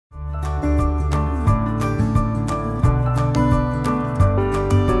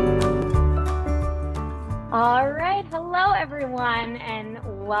everyone, and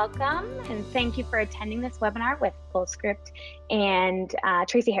welcome, and thank you for attending this webinar with Fullscript and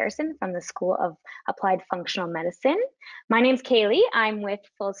Tracy Harrison from the School of Applied Functional Medicine. My name's Kaylee. I'm with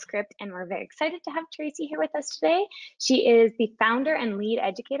Fullscript, and we're very excited to have Tracy here with us today. She is the founder and lead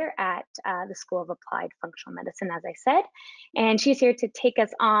educator at the School of Applied Functional Medicine, as I said, and she's here to take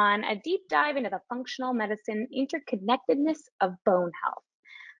us on a deep dive into the functional medicine interconnectedness of bone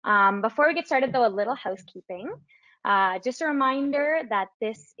health. Before we get started, though, a little housekeeping. Just a reminder that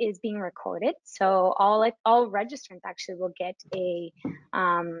this is being recorded, so all registrants actually will get a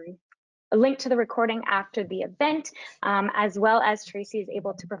link to the recording after the event, as well as Tracy is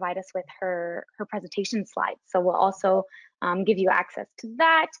able to provide us with her presentation slides. So we'll also give you access to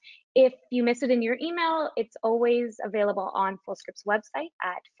that. If you miss it in your email, it's always available on Fullscript's website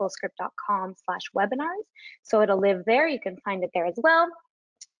at fullscript.com/webinars. So it'll live there. You can find it there as well.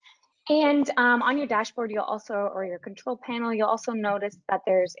 And on your dashboard, you'll also, or your control panel, you'll also notice that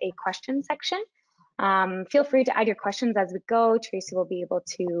there's a question section. Feel free to add your questions as we go. Tracy will be able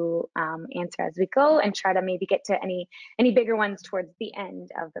to answer as we go and try to maybe get to any bigger ones towards the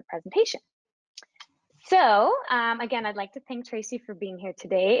end of the presentation. So again, I'd like to thank Tracy for being here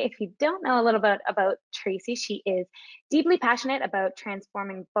today. If you don't know a little bit about Tracy, she is deeply passionate about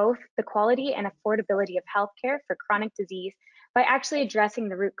transforming both the quality and affordability of healthcare for chronic disease by actually addressing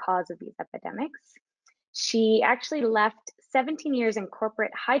the root cause of these epidemics. She actually left 17 years in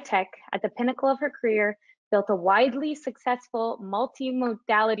corporate high tech at the pinnacle of her career, built a widely successful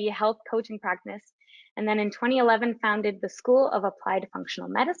multi-modality health coaching practice, and then in 2011 founded the School of Applied Functional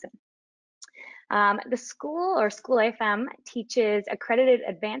Medicine. The school, or School AFM, teaches accredited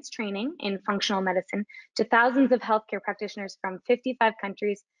advanced training in functional medicine to thousands of healthcare practitioners from 55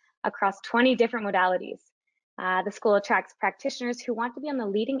 countries across 20 different modalities. The school attracts practitioners who want to be on the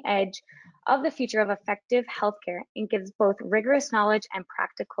leading edge of the future of effective healthcare and gives both rigorous knowledge and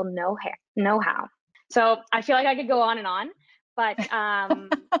practical know-how. So I feel like I could go on, but I'm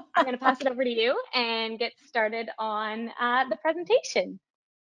going to pass it over to you and get started on the presentation.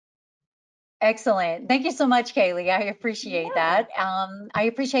 Excellent. Thank you so much, Kaylee. I appreciate that. I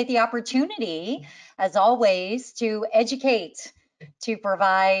appreciate the opportunity, as always, to educate, to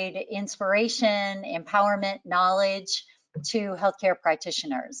provide inspiration, empowerment, knowledge to healthcare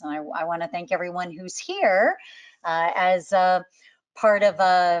practitioners. And I want to thank everyone who's here as part of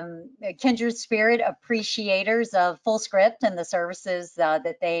a kindred spirit appreciators of Fullscript and the services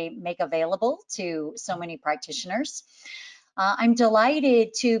that they make available to so many practitioners. I'm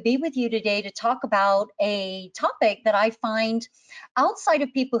delighted to be with you today to talk about a topic that I find outside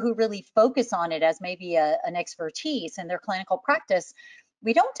of people who really focus on it as maybe an expertise in their clinical practice.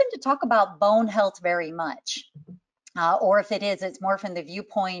 We don't tend to talk about bone health very much, or if it is, it's more from the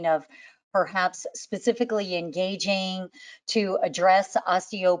viewpoint of perhaps specifically engaging to address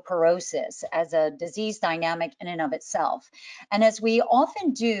osteoporosis as a disease dynamic in and of itself. And as we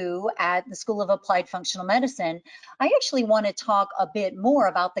often do at the School of Applied Functional Medicine, I actually want to talk a bit more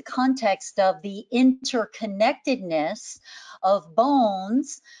about the context of the interconnectedness of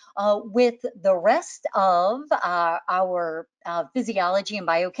bones with the rest of our physiology and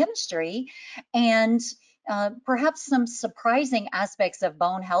biochemistry, and perhaps some surprising aspects of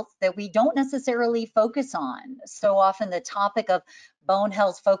bone health that we don't necessarily focus on. So often the topic of bone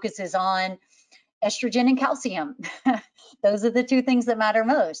health focuses on estrogen and calcium. Those are the two things that matter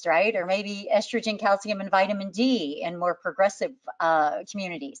most, right? Or maybe estrogen, calcium, and vitamin D in more progressive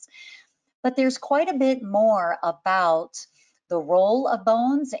communities. But there's quite a bit more about the role of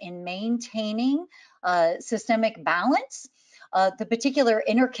bones in maintaining systemic balance, the particular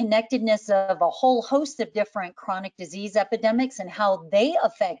interconnectedness of a whole host of different chronic disease epidemics and how they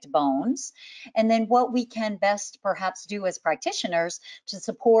affect bones, and then what we can best perhaps do as practitioners to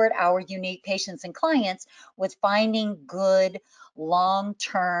support our unique patients and clients with finding good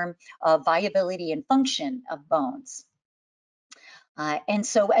long-term viability and function of bones. And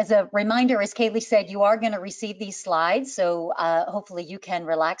so as a reminder, as Kaylee said, you are going to receive these slides, so hopefully you can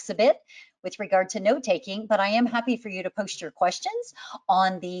relax a bit with regard to note taking, but I am happy for you to post your questions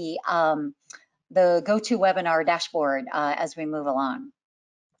on the GoToWebinar dashboard as we move along.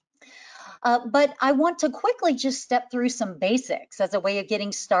 But I want to quickly just step through some basics as a way of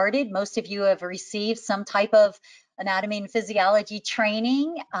getting started. Most of you have received some type of anatomy and physiology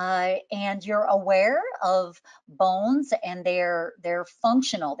training, and you're aware of bones and their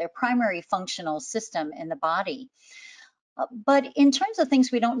primary functional system in the body. But in terms of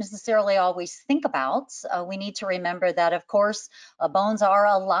things we don't necessarily always think about, we need to remember that, of course, bones are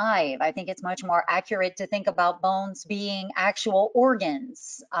alive. I think it's much more accurate to think about bones being actual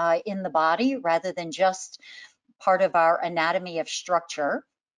organs in the body rather than just part of our anatomy of structure,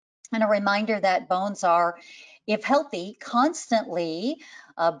 and a reminder that bones are, if healthy, constantly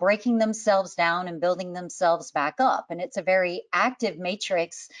breaking themselves down and building themselves back up. And it's a very active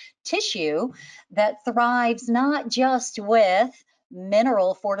matrix tissue that thrives not just with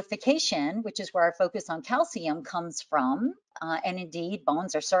mineral fortification, which is where our focus on calcium comes from. And indeed,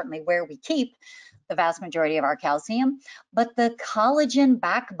 bones are certainly where we keep the vast majority of our calcium, but the collagen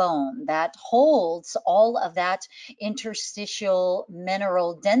backbone that holds all of that interstitial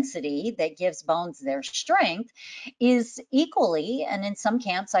mineral density that gives bones their strength is equally, and in some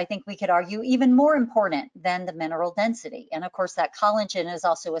camps, I think we could argue even more important than the mineral density. And of course, that collagen is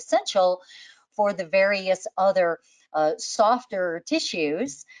also essential for the various other softer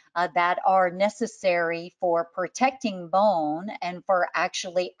tissues that are necessary for protecting bone and for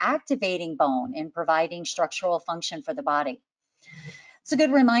actually activating bone and providing structural function for the body. It's a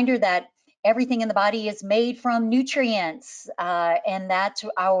good reminder that everything in the body is made from nutrients, and that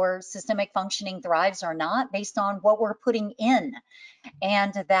our systemic functioning thrives or not based on what we're putting in,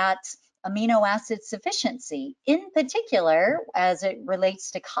 and that amino acid sufficiency, in particular, as it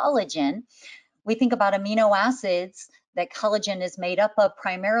relates to collagen, we think about amino acids that collagen is made up of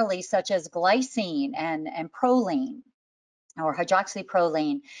primarily, such as glycine and proline or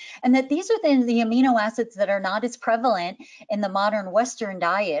hydroxyproline, and that these are the amino acids that are not as prevalent in the modern Western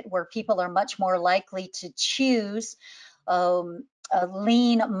diet, where people are much more likely to choose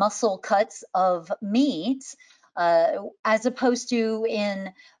lean muscle cuts of meat, as opposed to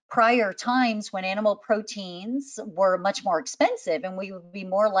in prior times when animal proteins were much more expensive and we would be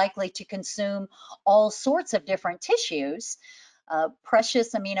more likely to consume all sorts of different tissues.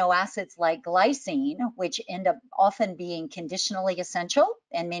 Precious amino acids like glycine, which end up often being conditionally essential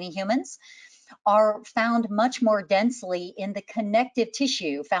in many humans, are found much more densely in the connective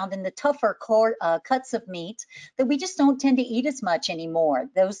tissue, found in the tougher cuts of meat that we just don't tend to eat as much anymore,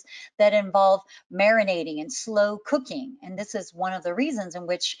 those that involve marinating and slow cooking. And this is one of the reasons in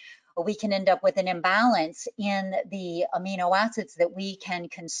which we can end up with an imbalance in the amino acids that we can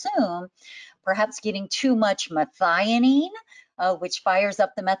consume, perhaps getting too much methionine, which fires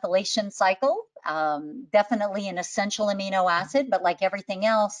up the methylation cycle. Definitely an essential amino acid, but like everything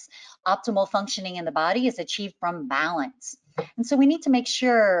else, optimal functioning in the body is achieved from balance. And so we need to make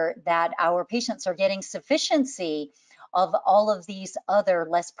sure that our patients are getting sufficiency of all of these other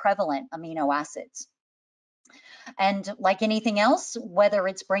less prevalent amino acids. And like anything else, whether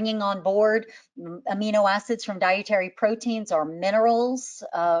it's bringing on board amino acids from dietary proteins or minerals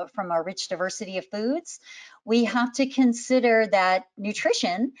from a rich diversity of foods, we have to consider that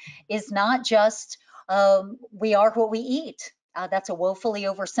nutrition is not just we are what we eat. That's a woefully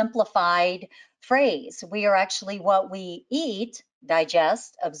oversimplified phrase. We are actually what we eat,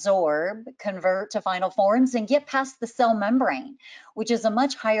 digest, absorb, convert to final forms, and get past the cell membrane, which is a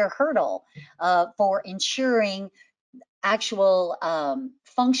much higher hurdle for ensuring actual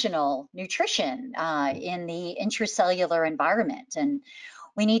functional nutrition in the intracellular environment. And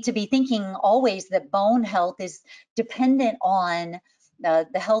we need to be thinking always that bone health is dependent on the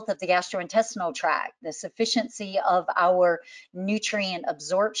health of the gastrointestinal tract, the sufficiency of our nutrient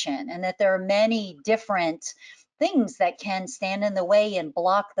absorption, and that there are many different things that can stand in the way and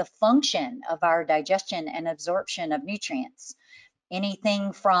block the function of our digestion and absorption of nutrients.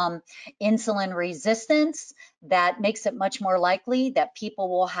 Anything from insulin resistance that makes it much more likely that people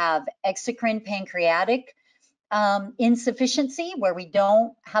will have exocrine pancreatic insufficiency, where we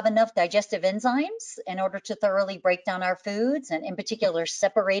don't have enough digestive enzymes in order to thoroughly break down our foods, and in particular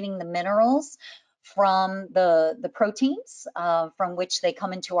separating the minerals from the proteins from which they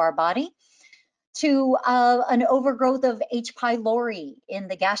come into our body, to an overgrowth of H. pylori in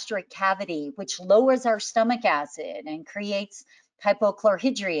the gastric cavity, which lowers our stomach acid and creates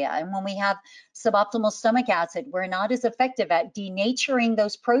hypochlorhydria. And when we have suboptimal stomach acid, we're not as effective at denaturing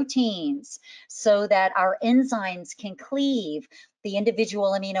those proteins so that our enzymes can cleave the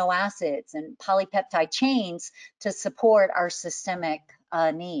individual amino acids and polypeptide chains to support our systemic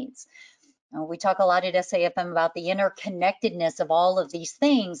needs. We talk a lot at SAFM about the interconnectedness of all of these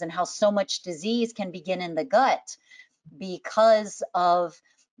things and how so much disease can begin in the gut because of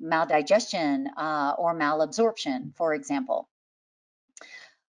maldigestion or malabsorption, for example.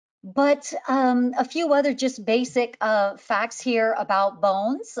 But a few other just basic facts here about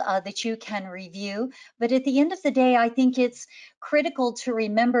bones that you can review. But at the end of the day, I think it's critical to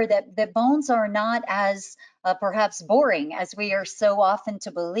remember that bones are not as perhaps boring as we are so often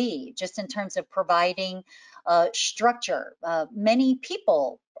to believe, just in terms of providing structure. Many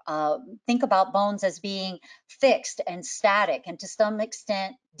people think about bones as being fixed and static and to some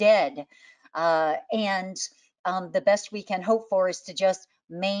extent dead. And the best we can hope for is to just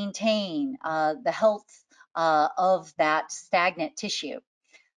maintain the health of that stagnant tissue.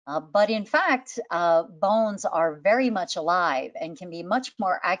 But in fact, bones are very much alive and can be much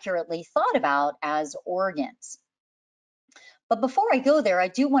more accurately thought about as organs. But before I go there, I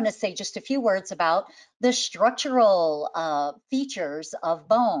do want to say just a few words about the structural features of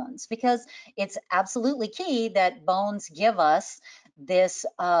bones, because it's absolutely key that bones give us this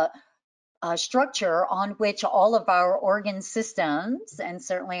structure on which all of our organ systems, and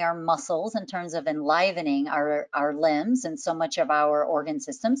certainly our muscles in terms of enlivening our limbs and so much of our organ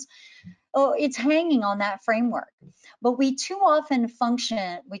systems, it's hanging on that framework. But we too often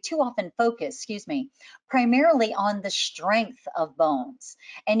focus, primarily on the strength of bones.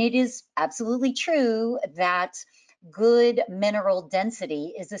 And it is absolutely true that good mineral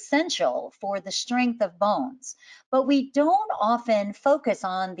density is essential for the strength of bones. But we don't often focus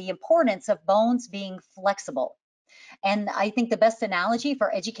on the importance of bones being flexible. And I think the best analogy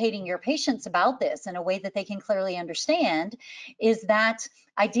for educating your patients about this in a way that they can clearly understand is that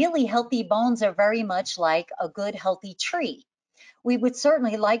ideally healthy bones are very much like a good healthy tree. We would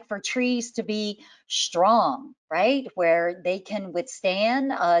certainly like for trees to be strong, right? Where they can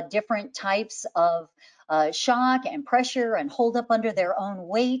withstand different types of shock and pressure and hold up under their own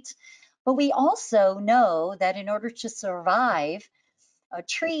weight. But we also know that in order to survive,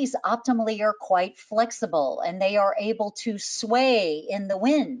 trees optimally are quite flexible, and they are able to sway in the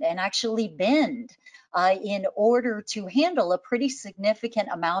wind and actually bend in order to handle a pretty significant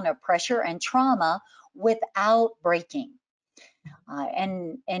amount of pressure and trauma without breaking.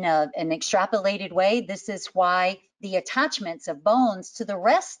 And in an extrapolated way, this is why the attachments of bones to the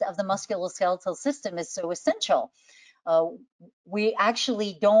rest of the musculoskeletal system is so essential. We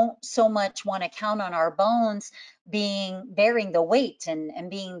actually don't so much want to count on our bones bearing the weight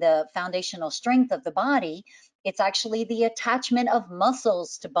and being the foundational strength of the body. It's actually the attachment of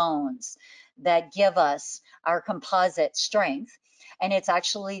muscles to bones that give us our composite strength. And it's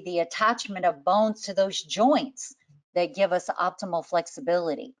actually the attachment of bones to those joints that give us optimal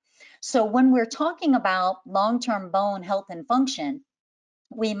flexibility. So when we're talking about long-term bone health and function,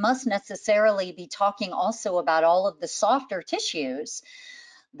 we must necessarily be talking also about all of the softer tissues,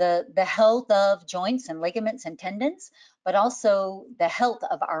 the health of joints and ligaments and tendons, but also the health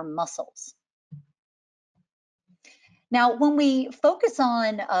of our muscles. Now, when we focus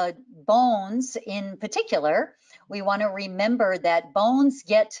on bones in particular, we want to remember that bones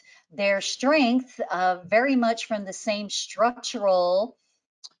get their strength very much from the same structural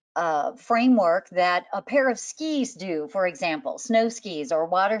framework that a pair of skis do, for example, snow skis or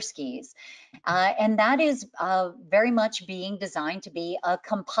water skis. And that is very much being designed to be a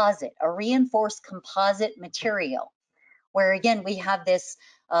composite, a reinforced composite material, where again, we have this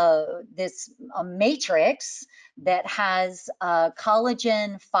matrix that has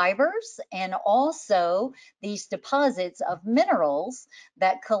collagen fibers and also these deposits of minerals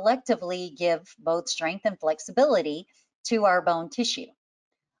that collectively give both strength and flexibility to our bone tissue.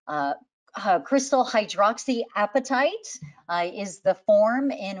 Crystal hydroxyapatite is the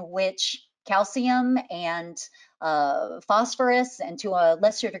form in which calcium and phosphorus, and to a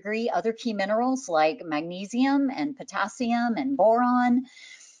lesser degree, other key minerals like magnesium and potassium and boron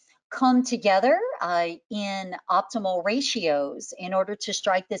come together in optimal ratios in order to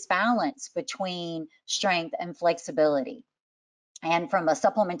strike this balance between strength and flexibility. And from a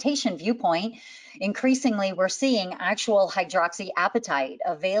supplementation viewpoint, increasingly we're seeing actual hydroxyapatite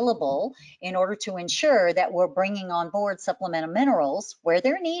available in order to ensure that we're bringing on board supplemental minerals where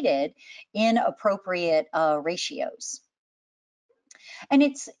they're needed in appropriate ratios. And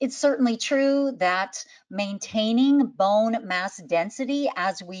it's certainly true that maintaining bone mass density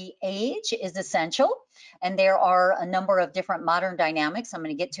as we age is essential. And there are a number of different modern dynamics I'm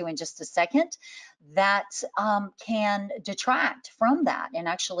going to get to in just a second that can detract from that and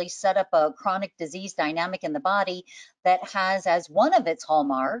actually set up a chronic disease dynamic in the body that has as one of its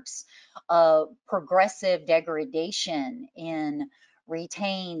hallmarks progressive degradation in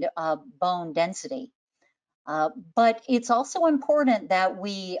retained bone density. But it's also important that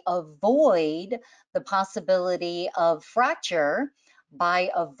we avoid the possibility of fracture by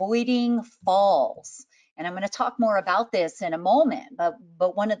avoiding falls. And I'm going to talk more about this in a moment,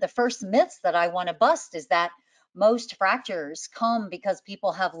 but one of the first myths that I want to bust is that most fractures come because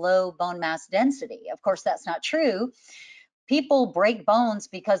people have low bone mass density. Of course, that's not true. People break bones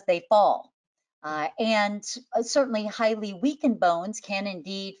because they fall. And certainly highly weakened bones can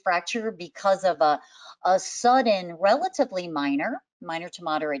indeed fracture because of a sudden, relatively minor to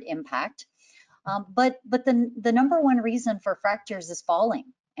moderate impact. But the number one reason for fractures is falling.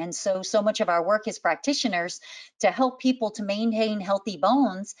 And so much of our work as practitioners to help people to maintain healthy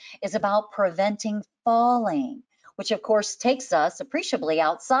bones is about preventing falling, which of course takes us appreciably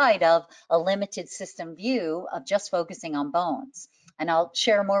outside of a limited system view of just focusing on bones. And I'll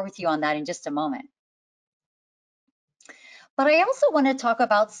share more with you on that in just a moment. But I also want to talk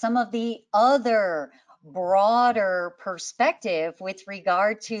about some of the other broader perspective with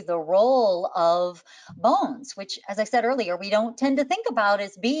regard to the role of bones, which, as I said earlier, we don't tend to think about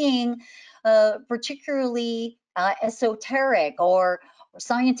as being particularly esoteric or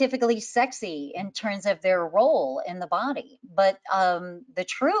scientifically sexy in terms of their role in the body. But the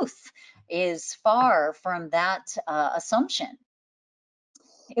truth is far from that assumption.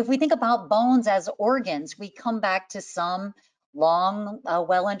 If we think about bones as organs, we come back to some long,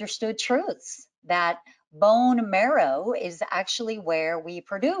 well understood truths that bone marrow is actually where we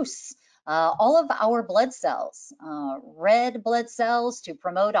produce all of our blood cells, red blood cells to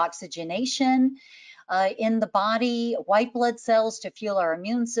promote oxygenation in the body, white blood cells to fuel our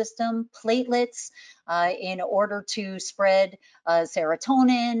immune system, platelets in order to spread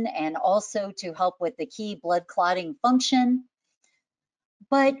serotonin and also to help with the key blood clotting function.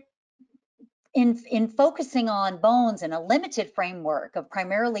 But in focusing on bones in a limited framework of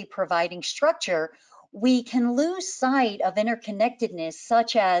primarily providing structure, we can lose sight of interconnectedness,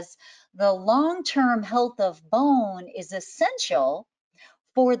 such as the long-term health of bone is essential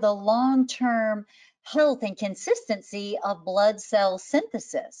for the long-term health and consistency of blood cell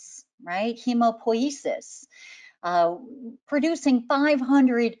synthesis, right? Hemopoiesis, producing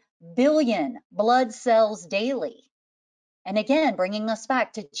 500 billion blood cells daily. And again, bringing us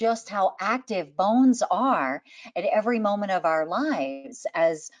back to just how active bones are at every moment of our lives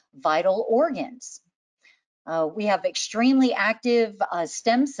as vital organs. We have extremely active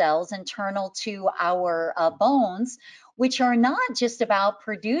stem cells internal to our bones, which are not just about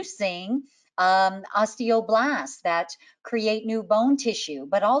producing osteoblasts that create new bone tissue,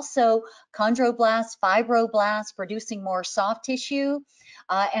 but also chondroblasts, fibroblasts, producing more soft tissue,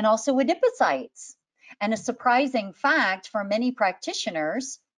 and also adipocytes. And a surprising fact for many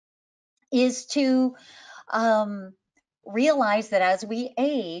practitioners is to realize that as we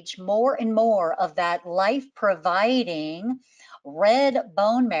age, more and more of that life-providing red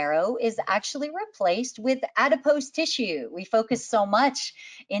bone marrow is actually replaced with adipose tissue. We focus so much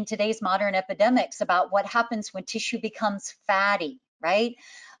in today's modern epidemics about what happens when tissue becomes fatty, right?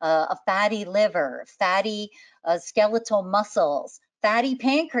 A fatty liver, fatty skeletal muscles, fatty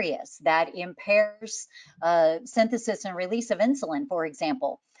pancreas that impairs synthesis and release of insulin, for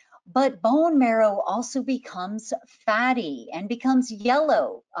example. But bone marrow also becomes fatty and becomes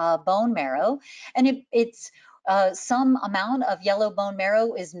yellow bone marrow. And it's some amount of yellow bone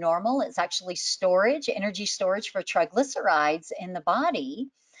marrow is normal. It's actually storage, energy storage for triglycerides in the body.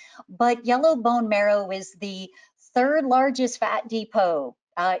 But yellow bone marrow is the third largest fat depot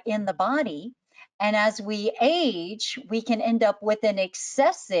in the body. And as we age, we can end up with an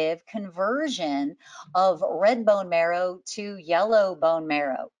excessive conversion of red bone marrow to yellow bone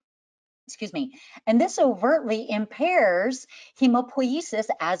marrow. Excuse me. And this overtly impairs hemopoiesis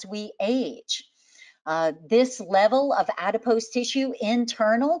as we age. This level of adipose tissue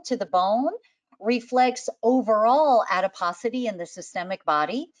internal to the bone reflects overall adiposity in the systemic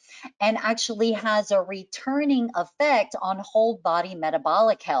body and actually has a returning effect on whole body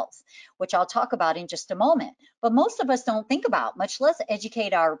metabolic health, which I'll talk about in just a moment. But most of us don't think about, much less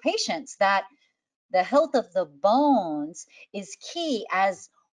educate our patients, that the health of the bones is key as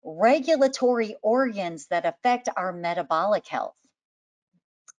regulatory organs that affect our metabolic health.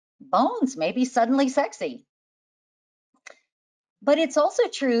 Bones may be suddenly sexy, but it's also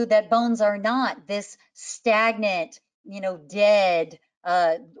true that bones are not this stagnant, dead,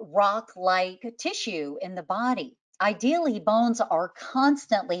 rock-like tissue in the body. Ideally, bones are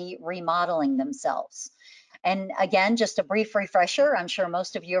constantly remodeling themselves. And again, just a brief refresher, I'm sure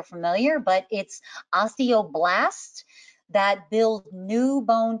most of you are familiar, but it's osteoblasts that build new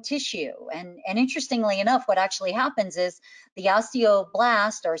bone tissue. And interestingly enough, what actually happens is the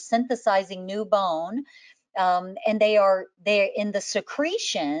osteoblasts are synthesizing new bone, and they're in the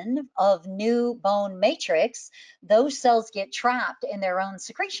secretion of new bone matrix. Those cells get trapped in their own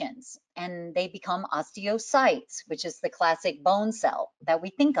secretions, and they become osteocytes, which is the classic bone cell that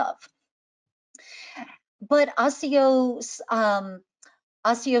we think of. But osteocytes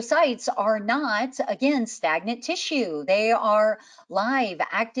are not, again, stagnant tissue. They are live,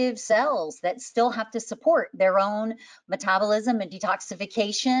 active cells that still have to support their own metabolism and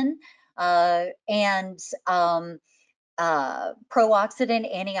detoxification and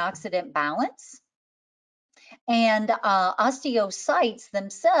pro-oxidant, antioxidant balance. And osteocytes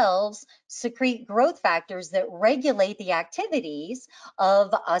themselves secrete growth factors that regulate the activities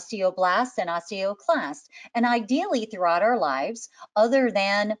of osteoblasts and osteoclasts. And ideally throughout our lives, other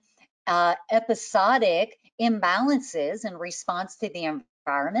than episodic imbalances in response to the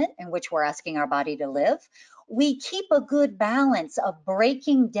environment in which we're asking our body to live, we keep a good balance of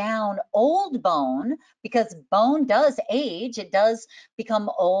breaking down old bone, because bone does age, it does become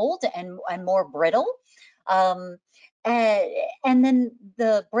old and more brittle. Um, and then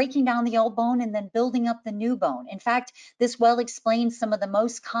the breaking down the old bone and then building up the new bone. In fact, this well explains some of the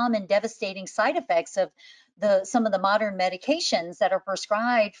most common devastating side effects of some of the modern medications that are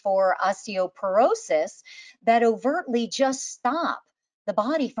prescribed for osteoporosis that overtly just stop the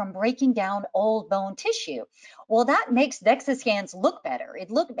body from breaking down old bone tissue. Well, that makes DEXA scans look better.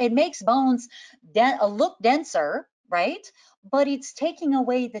 It makes bones look denser, right? But it's taking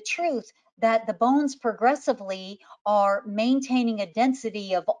away the truth that the bones progressively are maintaining a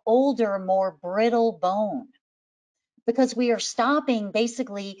density of older, more brittle bone, because we are stopping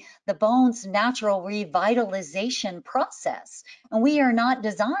basically the bone's natural revitalization process. And we are not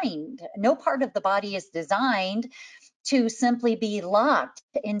designed, no part of the body is designed to simply be locked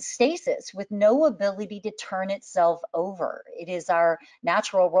in stasis with no ability to turn itself over. It is our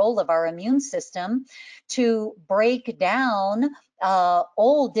natural role of our immune system to break down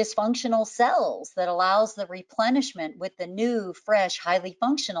old dysfunctional cells that allows the replenishment with the new, fresh, highly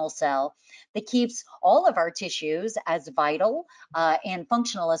functional cell that keeps all of our tissues as vital and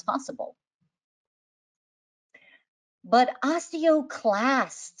functional as possible. But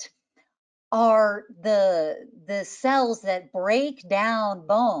osteoclasts are the cells that break down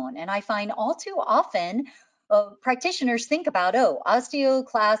bone. And I find all too often practitioners think about, oh,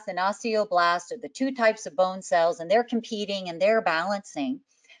 osteoclast and osteoblast are the two types of bone cells and they're competing and they're balancing.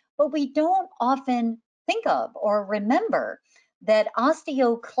 But we don't often think of or remember that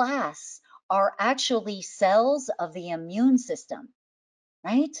osteoclasts are actually cells of the immune system,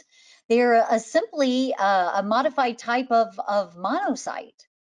 right? They're simply a modified type of monocyte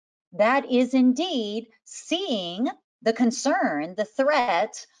that is indeed seeing the concern, the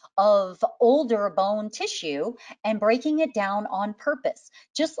threat of older bone tissue and breaking it down on purpose.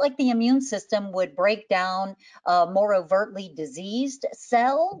 Just like the immune system would break down a more overtly diseased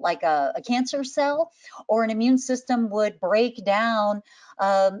cell, like a cancer cell, or an immune system would break down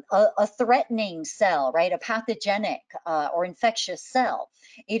a threatening cell, right? A pathogenic or infectious cell.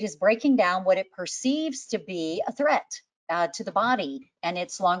 It is breaking down what it perceives to be a threat to the body and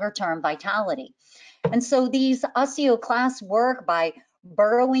its longer term vitality. And so these osteoclasts work by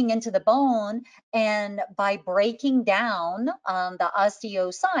burrowing into the bone, and by breaking down the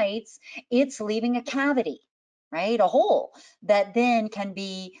osteocytes, it's leaving a cavity, right? A hole that then can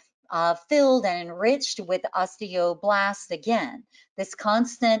be filled and enriched with osteoblasts again. This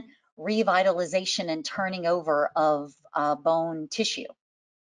constant revitalization and turning over of bone tissue.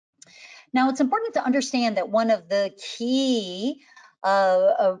 Now, it's important to understand that one of the key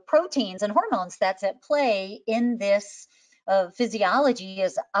proteins and hormones that's at play in this physiology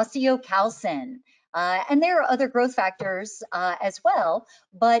is osteocalcin. And there are other growth factors as well,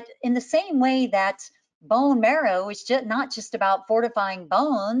 but in the same way that bone marrow is not just about fortifying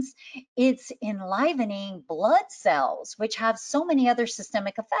bones, it's enlivening blood cells, which have so many other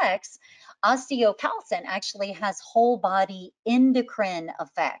systemic effects. Osteocalcin actually has whole body endocrine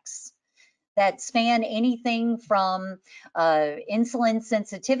effects that span anything from insulin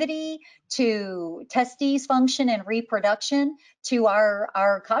sensitivity to testes function and reproduction to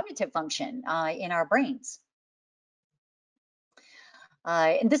our cognitive function in our brains.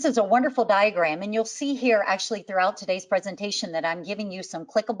 And this is a wonderful diagram, and you'll see here actually throughout today's presentation that I'm giving you some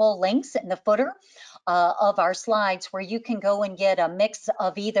clickable links in the footer of our slides where you can go and get a mix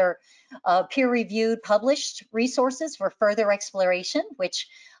of either peer-reviewed published resources for further exploration, which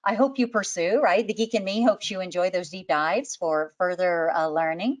I hope you pursue, right? The Geek in Me hopes you enjoy those deep dives for further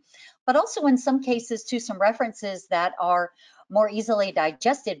learning, but also in some cases to some references that are more easily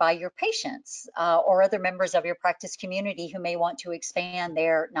digested by your patients or other members of your practice community who may want to expand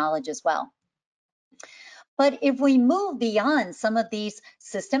their knowledge as well. But if we move beyond some of these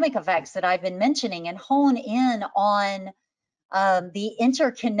systemic effects that I've been mentioning and hone in on the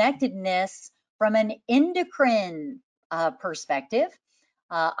interconnectedness from an endocrine perspective,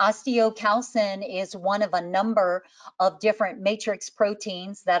 osteocalcin is one of a number of different matrix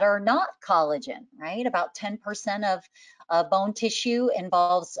proteins that are not collagen, right? About 10% of bone tissue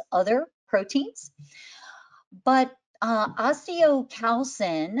involves other proteins. But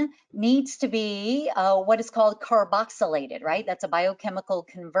Osteocalcin needs to be what is called carboxylated, right? That's a biochemical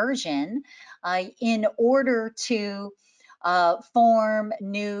conversion in order to form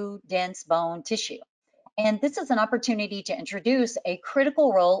new dense bone tissue. And this is an opportunity to introduce a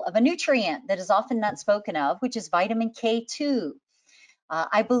critical role of a nutrient that is often not spoken of, which is vitamin K2.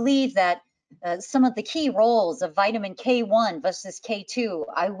 I believe that some of the key roles of vitamin K1 versus K2,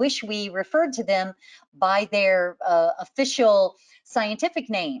 I wish we referred to them by their official scientific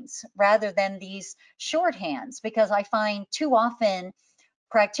names rather than these shorthands, because I find too often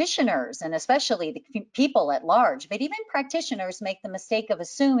practitioners, and especially the people at large, but even practitioners, make the mistake of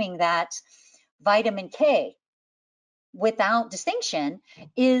assuming that vitamin K without distinction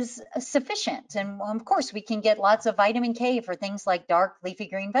is sufficient. And of course, we can get lots of vitamin K for things like dark leafy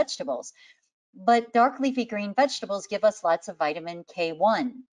green vegetables, but dark leafy green vegetables give us lots of vitamin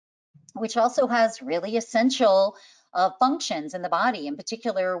K1, which also has really essential functions in the body, in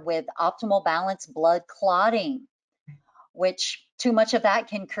particular with optimal balance blood clotting, which too much of that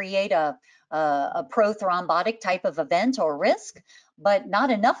can create a prothrombotic type of event or risk, but not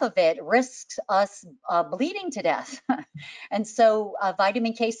enough of it risks us bleeding to death. And so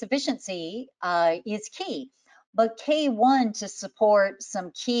vitamin K sufficiency is key. But K1 to support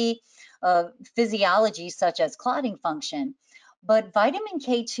some key physiology such as clotting function. But vitamin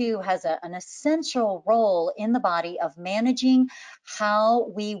K2 has an essential role in the body of managing how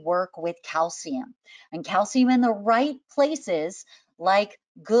we work with calcium. And calcium in the right places, like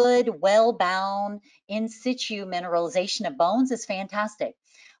good, well-bound, in situ mineralization of bones, is fantastic.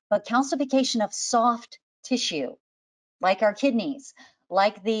 But calcification of soft tissue, like our kidneys,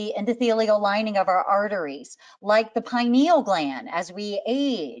 like the endothelial lining of our arteries, like the pineal gland as we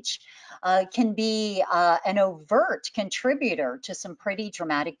age, can be an overt contributor to some pretty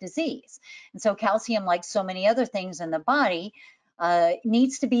dramatic disease. And so calcium, like so many other things in the body,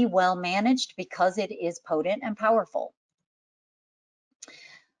 needs to be well managed because it is potent and powerful.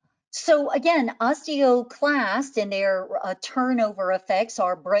 So again, osteoclasts and their turnover effects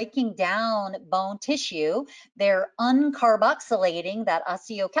are breaking down bone tissue. They're uncarboxylating that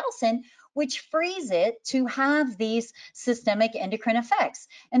osteocalcin, which frees it to have these systemic endocrine effects.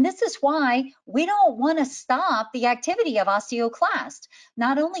 And this is why we don't want to stop the activity of osteoclast.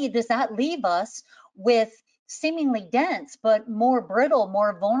 Not only does that leave us with seemingly dense, but more brittle,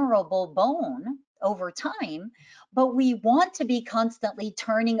 more vulnerable bone over time, but we want to be constantly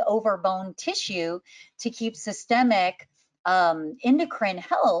turning over bone tissue to keep systemic endocrine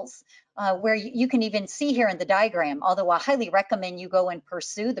health, where you can even see here in the diagram, although I highly recommend you go and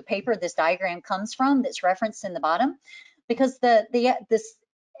pursue the paper this diagram comes from that's referenced in the bottom, because this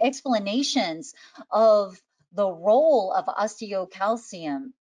explanations of the role of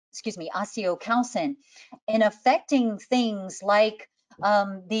osteocalcin in affecting things like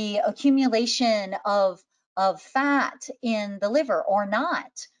the accumulation of fat in the liver or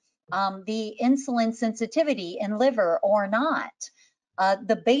not, the insulin sensitivity in liver or not,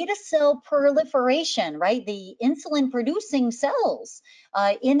 the beta cell proliferation, right? The insulin producing cells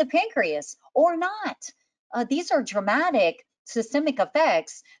in the pancreas or not. These are dramatic systemic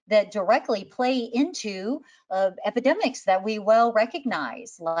effects that directly play into epidemics that we well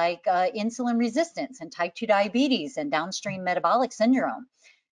recognize, like insulin resistance and type 2 diabetes and downstream metabolic syndrome.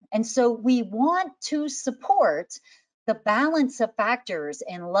 And so we want to support the balance of factors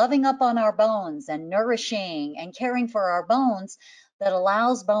in loving up on our bones and nourishing and caring for our bones that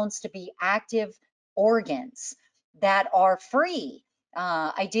allows bones to be active organs that are free,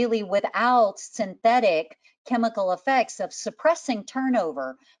 ideally without synthetic chemical effects of suppressing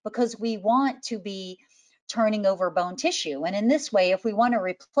turnover, because we want to be turning over bone tissue. And in this way, if we want to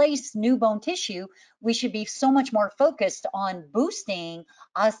replace new bone tissue, we should be so much more focused on boosting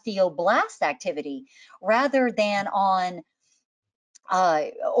osteoblast activity rather than on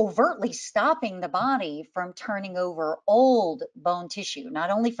overtly stopping the body from turning over old bone tissue, not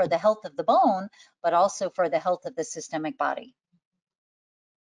only for the health of the bone, but also for the health of the systemic body.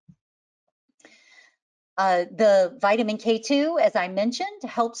 The vitamin K2, as I mentioned,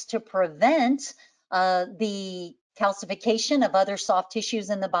 helps to prevent the calcification of other soft tissues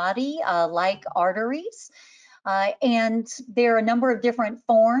in the body, like arteries. And there are a number of different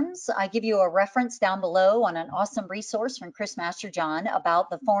forms. I give you a reference down below on an awesome resource from Chris Masterjohn about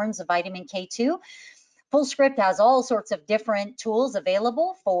the forms of vitamin K2. Fullscript has all sorts of different tools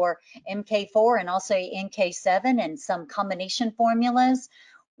available for MK4 and also MK7 and some combination formulas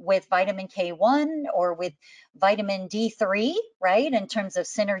with vitamin K1 or with vitamin D3, right, in terms of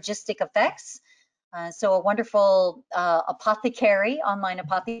synergistic effects. So a wonderful apothecary, online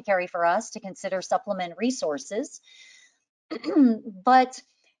apothecary for us to consider supplement resources. But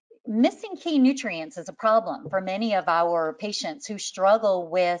missing key nutrients is a problem for many of our patients who struggle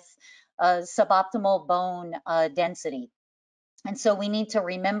with suboptimal bone density. And so we need to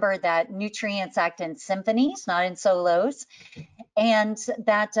remember that nutrients act in symphonies, not in solos, and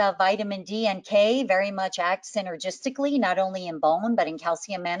that vitamin D and K very much act synergistically, not only in bone, but in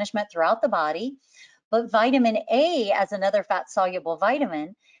calcium management throughout the body. But vitamin A, as another fat-soluble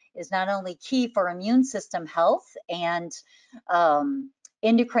vitamin, is not only key for immune system health and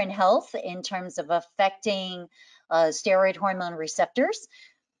endocrine health in terms of affecting steroid hormone receptors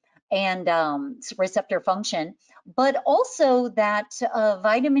and receptor function, but also that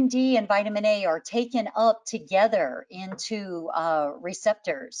vitamin D and vitamin A are taken up together into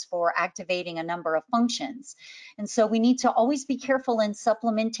receptors for activating a number of functions. And so we need to always be careful in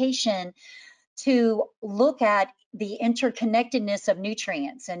supplementation to look at the interconnectedness of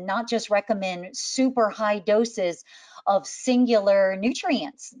nutrients and not just recommend super high doses of singular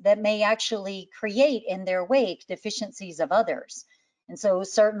nutrients that may actually create in their wake deficiencies of others. And so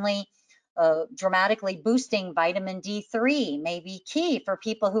certainly dramatically boosting vitamin D3 may be key for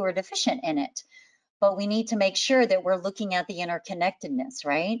people who are deficient in it, but we need to make sure that we're looking at the interconnectedness,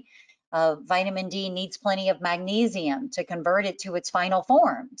 right? Vitamin D needs plenty of magnesium to convert it to its final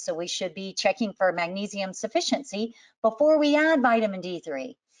form. So we should be checking for magnesium sufficiency before we add vitamin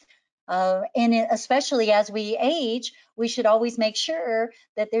D3. And especially as we age, we should always make sure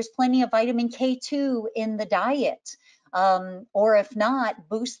that there's plenty of vitamin K2 in the diet. Or if not,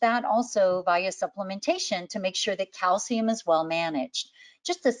 boost that also via supplementation to make sure that calcium is well managed.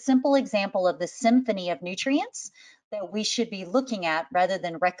 Just a simple example of the symphony of nutrients that we should be looking at rather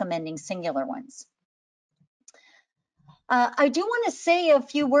than recommending singular ones. I do want to say a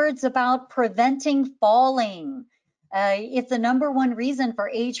few words about preventing falling. If the #1 reason for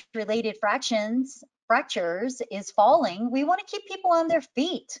age-related fractures is falling, we want to keep people on their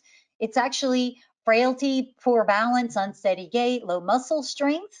feet. It's actually frailty, poor balance, unsteady gait, low muscle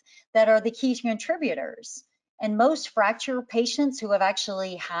strength that are the key contributors. And most fracture patients who have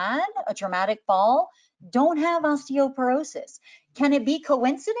actually had a traumatic fall don't have osteoporosis. Can it be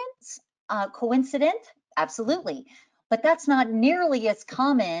coincident? Absolutely. But that's not nearly as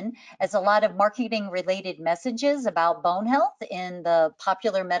common as a lot of marketing related messages about bone health in the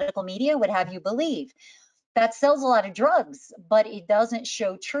popular medical media would have you believe. That sells a lot of drugs, but it doesn't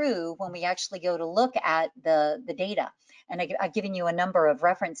show true when we actually go to look at the data. And I've given you a number of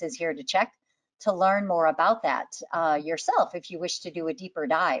references here to check to learn more about that yourself if you wish to do a deeper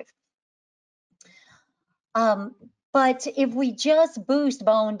dive. But if we just boost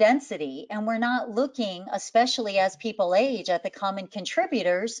bone density and we're not looking, especially as people age, at the common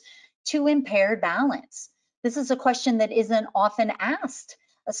contributors to impaired balance, this is a question that isn't often asked,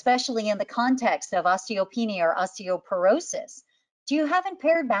 especially in the context of osteopenia or osteoporosis. Do you have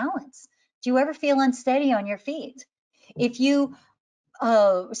impaired balance? Do you ever feel unsteady on your feet? If you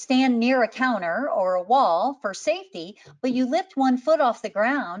stand near a counter or a wall for safety, but you lift one foot off the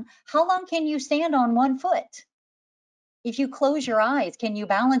ground, how long can you stand on one foot? If you close your eyes, can you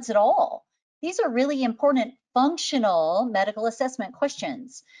balance at all? These are really important functional medical assessment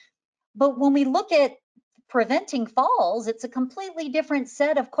questions. But when we look at preventing falls, it's a completely different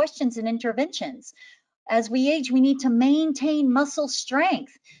set of questions and interventions. As we age, we need to maintain muscle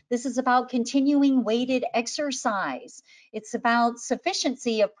strength. This is about continuing weighted exercise. It's about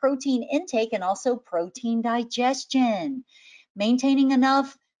sufficiency of protein intake and also protein digestion. Maintaining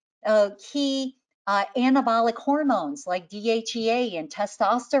enough key anabolic hormones like DHEA and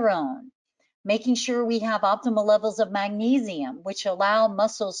testosterone. Making sure we have optimal levels of magnesium, which allow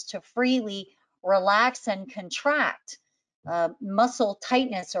muscles to freely relax and contract. Muscle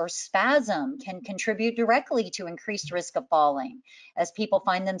tightness or spasm can contribute directly to increased risk of falling as people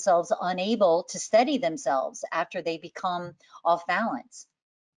find themselves unable to steady themselves after they become off balance.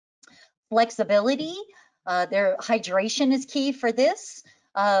 Flexibility, their hydration is key for this.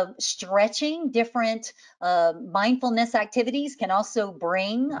 Stretching, different mindfulness activities can also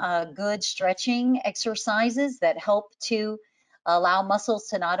bring good stretching exercises that help to allow muscles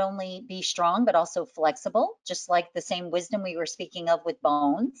to not only be strong, but also flexible, just like the same wisdom we were speaking of with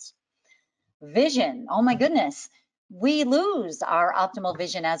bones. Vision, oh my goodness, we lose our optimal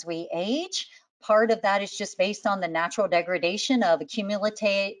vision as we age. Part of that is just based on the natural degradation of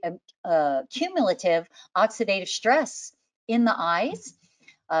cumulative oxidative stress in the eyes.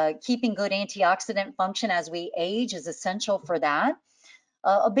 Keeping good antioxidant function as we age is essential for that.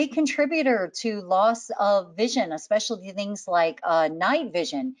 A big contributor to loss of vision, especially things like night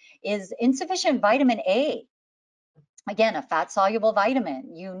vision, is insufficient vitamin A. Again, a fat-soluble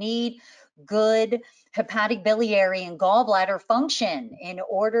vitamin. You need good hepatic, biliary, and gallbladder function in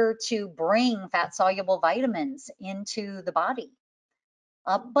order to bring fat-soluble vitamins into the body.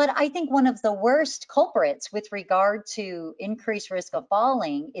 But I think one of the worst culprits with regard to increased risk of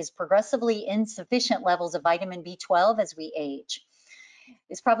falling is progressively insufficient levels of vitamin B12 as we age.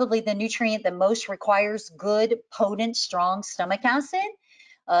 It's probably the nutrient that most requires good, potent, strong stomach acid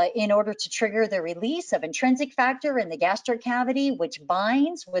in order to trigger the release of intrinsic factor in the gastric cavity, which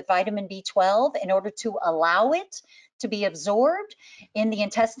binds with vitamin B12 in order to allow it to be absorbed in the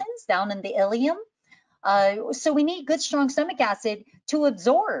intestines down in the ileum. So we need good, strong stomach acid to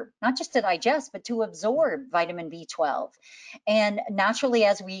absorb, not just to digest, but to absorb vitamin B12. And naturally,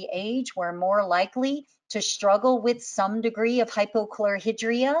 as we age, we're more likely to struggle with some degree of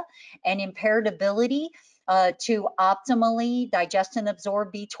hypochlorhydria and impaired ability to optimally digest and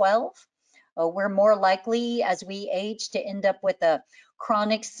absorb B12. We're more likely, as we age, to end up with a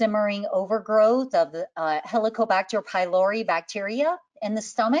chronic simmering overgrowth of the Helicobacter pylori bacteria in the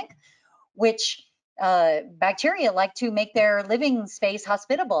stomach, which bacteria like to make their living space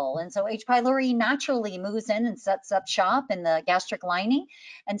hospitable. And so H. pylori naturally moves in and sets up shop in the gastric lining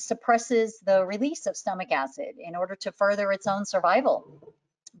and suppresses the release of stomach acid in order to further its own survival.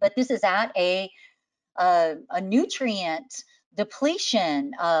 But this is at a nutrient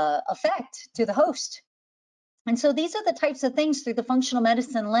depletion effect to the host. And so these are the types of things through the functional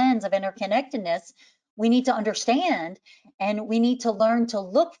medicine lens of interconnectedness we need to understand, and we need to learn to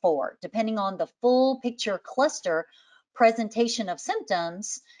look for, depending on the full picture cluster presentation of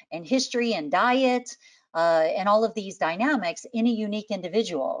symptoms and history and diet and all of these dynamics in a unique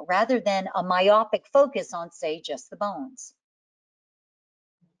individual, rather than a myopic focus on, say, just the bones.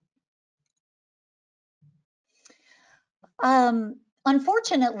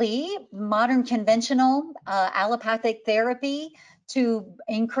 Unfortunately, modern conventional allopathic therapy to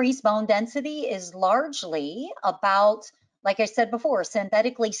increase bone density is largely about, like I said before,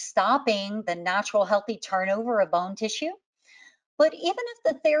 synthetically stopping the natural healthy turnover of bone tissue. But even if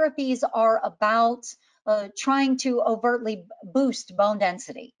the therapies are about trying to overtly boost bone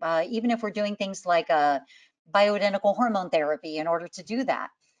density, even if we're doing things like bioidentical hormone therapy in order to do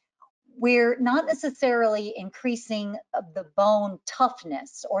that, we're not necessarily increasing the bone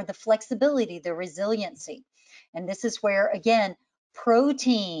toughness or the flexibility, the resiliency. And this is where, again,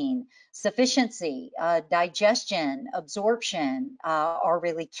 protein sufficiency, digestion, absorption are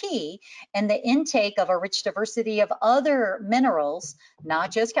really key, and the intake of a rich diversity of other minerals,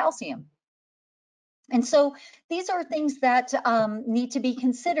 not just calcium. And so these are things that need to be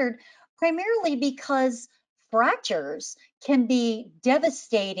considered, primarily because fractures can be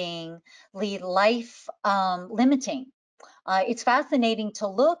devastatingly life limiting. It's fascinating to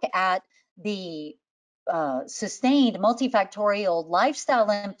look at the sustained multifactorial lifestyle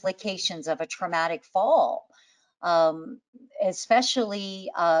implications of a traumatic fall, especially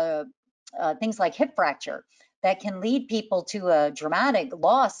things like hip fracture that can lead people to a dramatic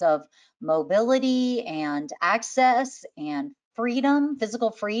loss of mobility and access and freedom, physical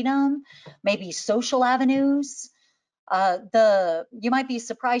freedom, maybe social avenues. You might be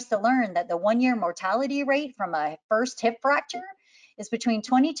surprised to learn that the 1-year mortality rate from a first hip fracture is between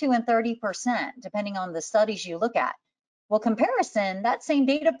 22 and 30%, depending on the studies you look at. Well, comparison, that same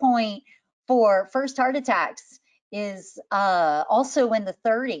data point for first heart attacks is also in the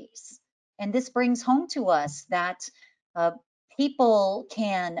 30s. And this brings home to us that people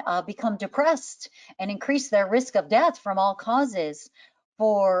can become depressed and increase their risk of death from all causes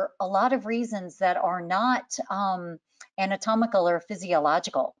for a lot of reasons that are not anatomical or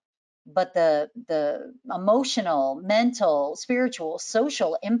physiological, but the emotional, mental, spiritual,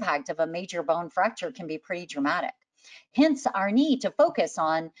 social impact of a major bone fracture can be pretty dramatic. Hence our need to focus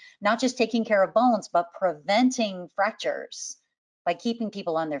on not just taking care of bones, but preventing fractures by keeping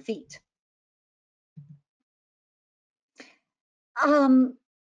people on their feet.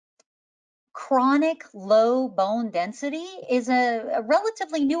 Chronic low bone density is a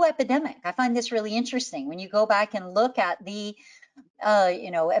relatively new epidemic. I find this really interesting. When you go back and look at the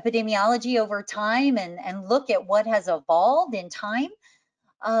epidemiology over time and look at what has evolved in time,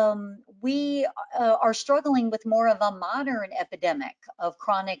 we are struggling with more of a modern epidemic of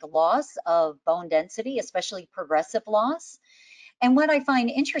chronic loss of bone density, especially progressive loss. And what I find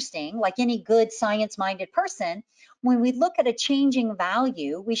interesting, like any good science-minded person, when we look at a changing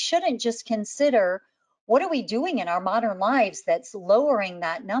value, we shouldn't just consider what are we doing in our modern lives that's lowering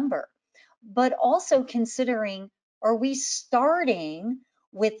that number, but also considering, are we starting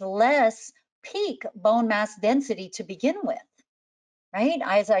with less peak bone mass density to begin with, right?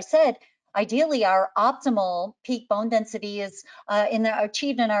 As I said, Ideally, our optimal peak bone density is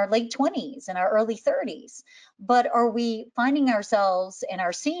achieved in our late 20s and our early 30s. But are we finding ourselves in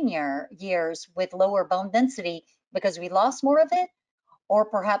our senior years with lower bone density because we lost more of it, or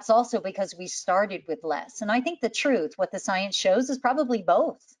perhaps also because we started with less? And I think the truth, what the science shows, is probably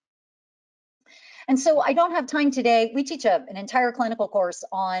both. And so I don't have time today. We teach an entire clinical course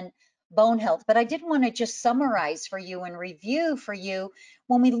on bone health, but I did want to just summarize for you and review for you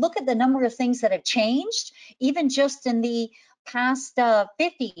when we look at the number of things that have changed, even just in the past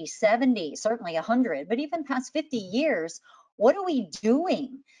 50, 70, certainly 100, but even past 50 years, what are we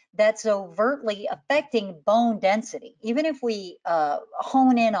doing that's overtly affecting bone density? Even if we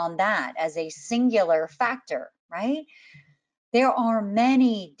hone in on that as a singular factor, right? There are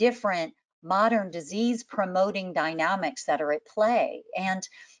many different modern disease promoting dynamics that are at play. And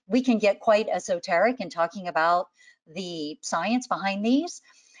we can get quite esoteric in talking about the science behind these.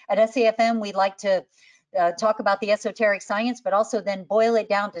 At SAFM, we like to talk about the esoteric science, but also then boil it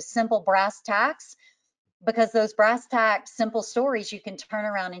down to simple brass tacks, because those brass tacks, simple stories you can turn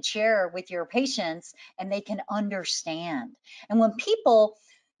around and share with your patients and they can understand. And when people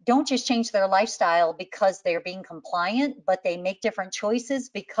don't just change their lifestyle because they're being compliant, but they make different choices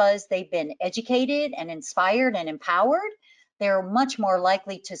because they've been educated and inspired and empowered, they're much more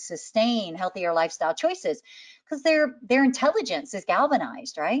likely to sustain healthier lifestyle choices because their intelligence is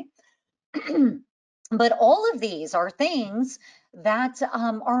galvanized, right? But all of these are things that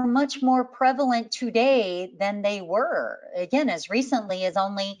are much more prevalent today than they were, again, as recently as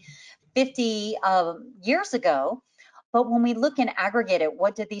only 50 years ago. But when we look and aggregate it,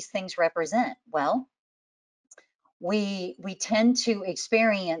 what do these things represent? Well, we tend to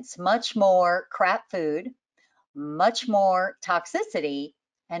experience much more crap food, much more toxicity,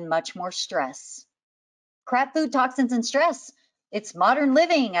 and much more stress. Crap food, toxins, and stress. It's modern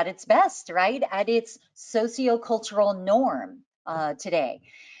living at its best, right? At its sociocultural norm today.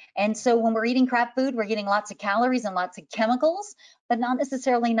 And so when we're eating crap food, we're getting lots of calories and lots of chemicals, but not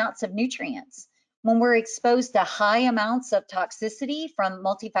necessarily lots of nutrients. When we're exposed to high amounts of toxicity from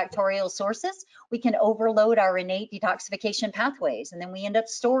multifactorial sources, we can overload our innate detoxification pathways, and then we end up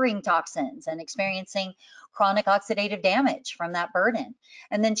storing toxins and experiencing chronic oxidative damage from that burden.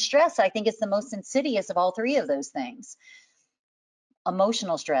 And then stress, I think, is the most insidious of all three of those things.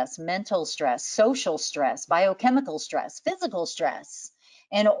 Emotional stress, mental stress, social stress, biochemical stress, physical stress.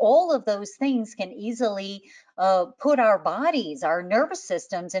 And all of those things can easily put our bodies, our nervous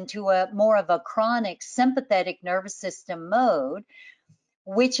systems into a more of a chronic sympathetic nervous system mode,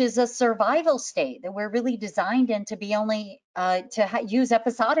 which is a survival state that we're really designed in to be only use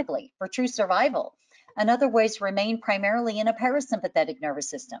episodically for true survival. In other ways, remain primarily in a parasympathetic nervous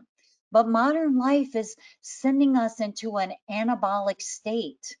system. But modern life is sending us into an anabolic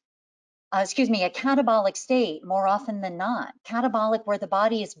state. A catabolic state more often than not. Catabolic, where the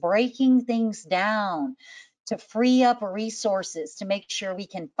body is breaking things down to free up resources to make sure we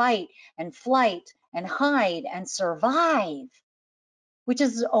can fight and flight and hide and survive, which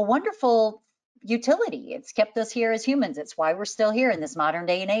is a wonderful utility. It's kept us here as humans. It's why we're still here in this modern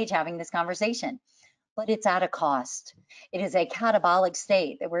day and age having this conversation. But it's at a cost. It is a catabolic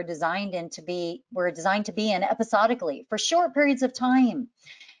state that we're designed to be in episodically for short periods of time,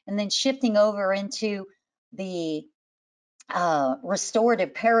 and then shifting over into the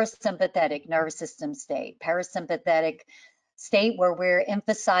restorative parasympathetic nervous system state, where we're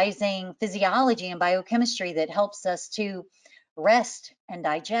emphasizing physiology and biochemistry that helps us to rest and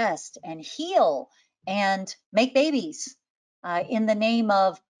digest and heal and make babies in the name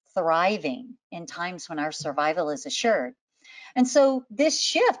of thriving in times when our survival is assured. And so this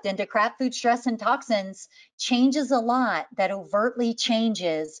shift into crap food, stress, and toxins changes a lot that overtly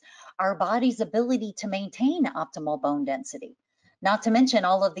changes our body's ability to maintain optimal bone density, not to mention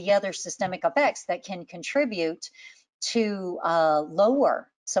all of the other systemic effects that can contribute to lower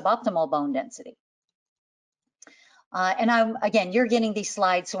suboptimal bone density. Again, you're getting these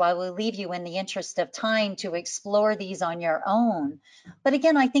slides, so I will leave you in the interest of time to explore these on your own. But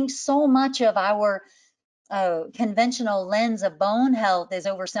again, I think so much of our conventional lens of bone health is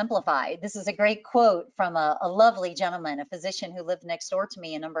oversimplified. This is a great quote from a lovely gentleman, a physician who lived next door to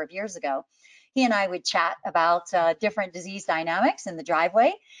me a number of years ago. He and I would chat about different disease dynamics in the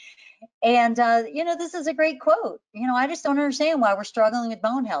driveway. And, this is a great quote. I just don't understand why we're struggling with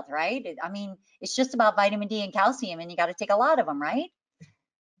bone health, right? It's just about vitamin D and calcium, and you got to take a lot of them, right?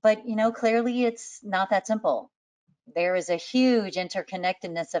 But, clearly it's not that simple. There is a huge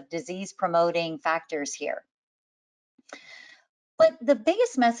interconnectedness of disease promoting factors here. But the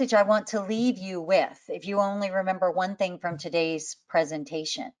biggest message I want to leave you with, if you only remember one thing from today's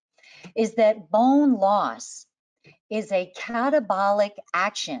presentation, is that bone loss is a catabolic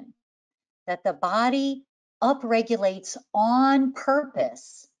action that the body upregulates on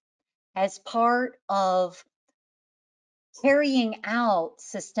purpose as part of carrying out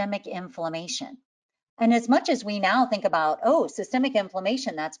systemic inflammation. And as much as we now think about, oh, systemic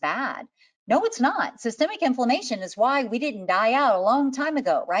inflammation, that's bad. No, it's not. Systemic inflammation is why we didn't die out a long time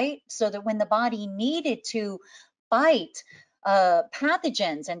ago, right? So that when the body needed to fight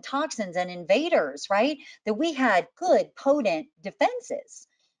pathogens and toxins and invaders, right, that we had good, potent defenses.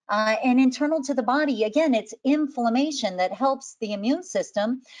 And internal to the body, again, it's inflammation that helps the immune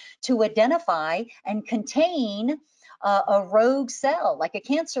system to identify and contain a rogue cell, like a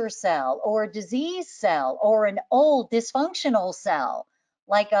cancer cell or a disease cell or an old dysfunctional cell,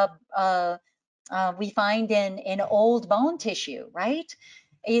 like we find in old bone tissue, right?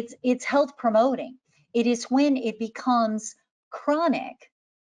 It's health promoting. It is when it becomes chronic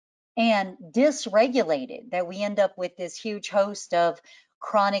and dysregulated that we end up with this huge host of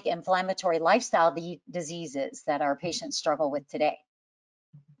chronic inflammatory lifestyle diseases that our patients struggle with today.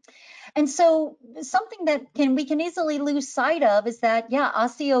 And so something that we can easily lose sight of is that, yeah,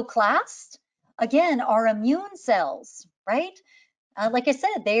 osteoclasts, again, are immune cells, right? Like I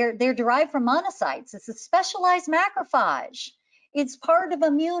said, they're derived from monocytes. It's a specialized macrophage. It's part of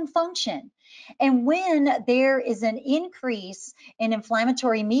immune function. And when there is an increase in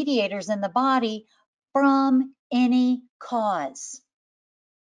inflammatory mediators in the body from any cause,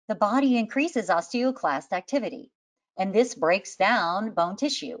 the body increases osteoclast activity. And this breaks down bone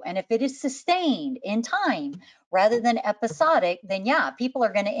tissue. And if it is sustained in time rather than episodic, then yeah, people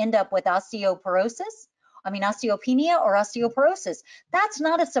are going to end up with osteopenia or osteoporosis. That's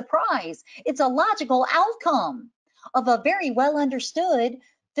not a surprise. It's a logical outcome of a very well understood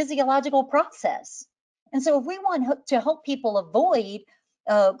physiological process. And so if we want to help people avoid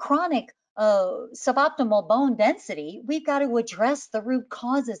chronic suboptimal bone density, we've got to address the root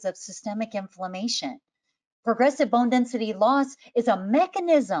causes of systemic inflammation. Progressive bone density loss is a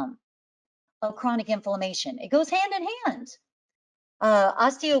mechanism of chronic inflammation. It goes hand in hand.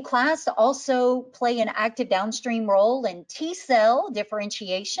 Osteoclasts also play an active downstream role in T cell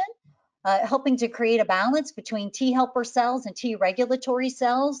differentiation, helping to create a balance between T helper cells and T regulatory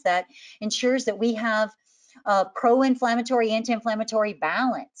cells that ensures that we have pro-inflammatory, anti-inflammatory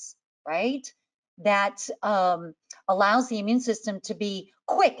balance, right? That allows the immune system to be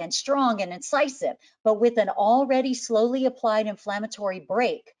quick and strong and incisive, but with an already slowly applied inflammatory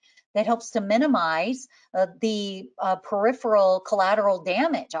brake that helps to minimize the peripheral collateral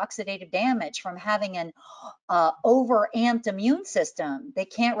damage, oxidative damage from having an overamped immune system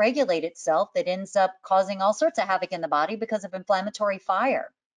that can't regulate itself, that ends up causing all sorts of havoc in the body because of inflammatory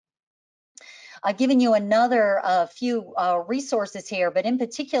fire. I've given you another few resources here, but in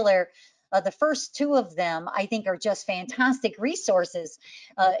particular, the first two of them I think are just fantastic resources.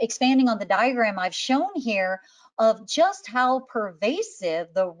 Expanding on the diagram I've shown here of just how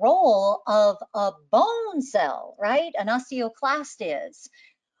pervasive the role of a bone cell, right, an osteoclast is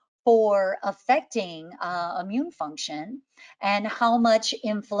for affecting immune function, and how much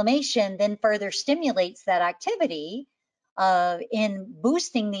inflammation then further stimulates that activity in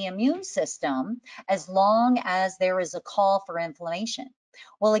boosting the immune system as long as there is a call for inflammation.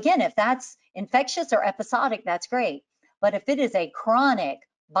 Well, again, if that's infectious or episodic, that's great. But if it is a chronic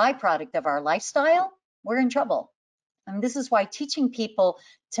byproduct of our lifestyle, we're in trouble. And this is why teaching people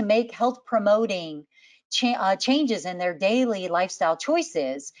to make health promoting changes in their daily lifestyle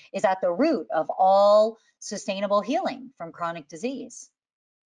choices is at the root of all sustainable healing from chronic disease.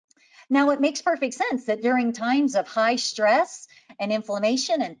 Now, it makes perfect sense that during times of high stress and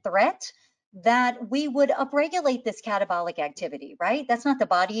inflammation and threat, that we would upregulate this catabolic activity, right? That's not the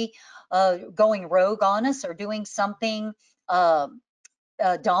body going rogue on us or doing something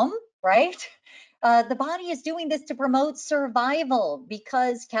dumb, right? The body is doing this to promote survival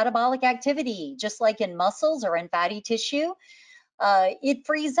because catabolic activity, just like in muscles or in fatty tissue, it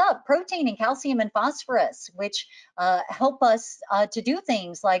frees up protein and calcium and phosphorus, which help us to do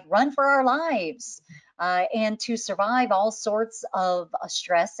things like run for our lives and to survive all sorts of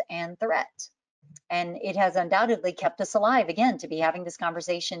stress and threat. And it has undoubtedly kept us alive, again, to be having this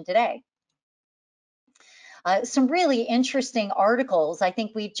conversation today. Some really interesting articles I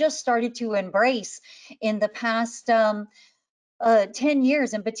think we've just started to embrace in the past 10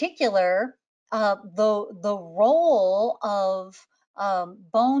 years, in particular, the role of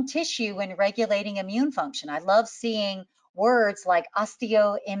bone tissue in regulating immune function. I love seeing words like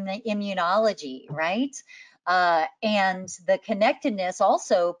osteoimmunology, right? and the connectedness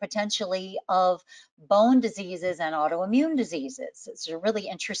also potentially of bone diseases and autoimmune diseases. It's a really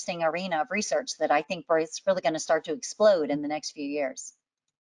interesting arena of research that I think is really going to start to explode in the next few years.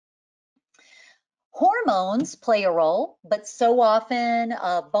 Hormones play a role, but so often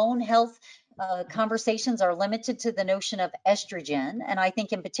bone health conversations are limited to the notion of estrogen. And I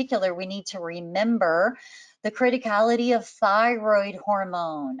think in particular, we need to remember the criticality of thyroid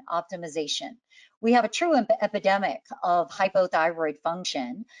hormone optimization. We have a true epidemic of hypothyroid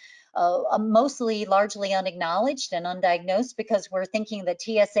function, mostly largely unacknowledged and undiagnosed because we're thinking that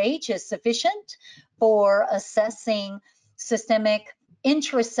TSH is sufficient for assessing systemic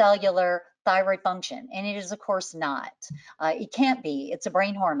intracellular thyroid function, and it is of course not. It can't be. It's a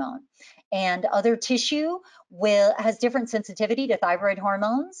brain hormone, and other tissue has different sensitivity to thyroid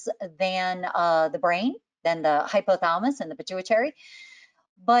hormones than the brain, than the hypothalamus and the pituitary.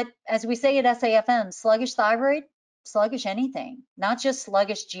 But as we say at SAFM, sluggish thyroid, sluggish anything, not just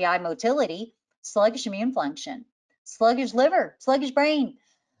sluggish GI motility, sluggish immune function, sluggish liver, sluggish brain,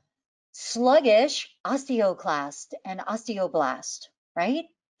 sluggish osteoclast and osteoblast, right?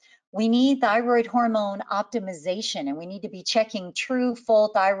 We need thyroid hormone optimization, and we need to be checking true full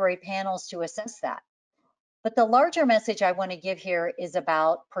thyroid panels to assess that. But the larger message I want to give here is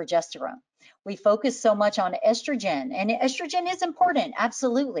about progesterone. We focus so much on estrogen, and estrogen is important,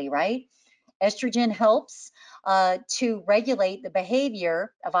 absolutely, right? Estrogen helps to regulate the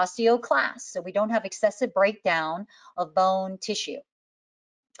behavior of osteoclasts, so we don't have excessive breakdown of bone tissue.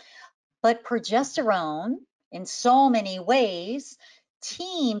 But progesterone, in so many ways,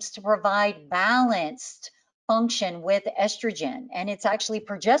 teams to provide balanced function with estrogen. And it's actually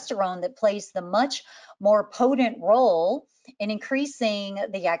progesterone that plays the much more potent role in increasing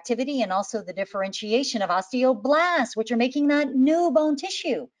the activity and also the differentiation of osteoblasts, which are making that new bone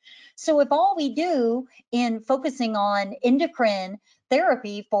tissue. So if all we do in focusing on endocrine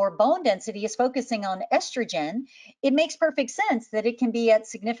therapy for bone density is focusing on estrogen, it makes perfect sense that it can be at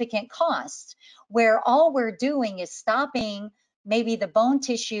significant cost, where all we're doing is stopping maybe the bone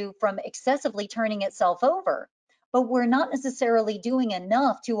tissue from excessively turning itself over, but we're not necessarily doing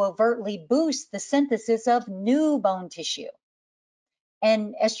enough to overtly boost the synthesis of new bone tissue.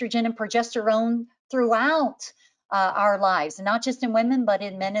 And estrogen and progesterone throughout our lives, not just in women, but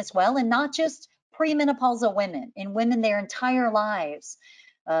in men as well, and not just premenopausal women, in women their entire lives.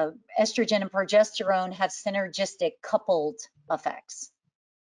 Estrogen and progesterone have synergistic coupled effects.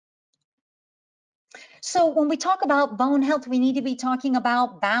 So when we talk about bone health, we need to be talking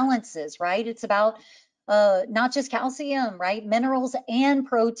about balances, right? It's about not just calcium, right? Minerals and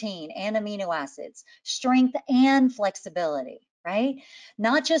protein and amino acids, strength and flexibility, right?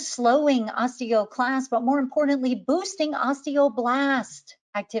 Not just slowing osteoclast, but more importantly, boosting osteoblast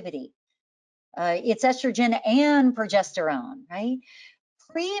activity. It's estrogen and progesterone, right?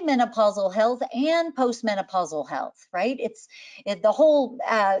 Premenopausal health and postmenopausal health, right? It's the whole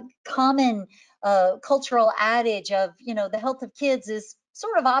common cultural adage of, the health of kids is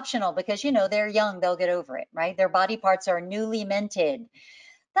sort of optional because, they're young, they'll get over it, right? Their body parts are newly minted.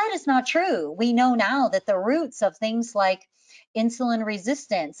 That is not true. We know now that the roots of things like insulin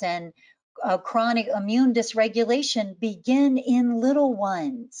resistance and chronic immune dysregulation begin in little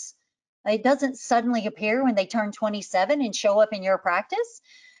ones. It doesn't suddenly appear when they turn 27 and show up in your practice.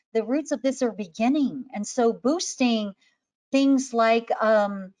 The roots of this are beginning. And so boosting things like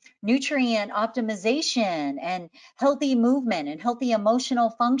nutrient optimization and healthy movement and healthy emotional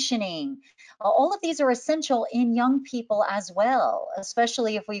functioning, all of these are essential in young people as well,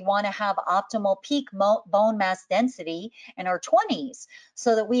 especially if we want to have optimal peak bone mass density in our 20s,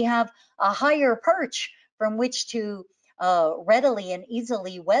 so that we have a higher perch from which to readily and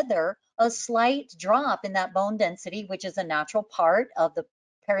easily weather a slight drop in that bone density, which is a natural part of the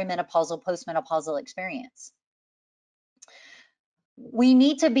perimenopausal, postmenopausal experience. We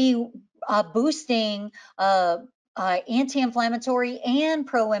need to be boosting anti-inflammatory and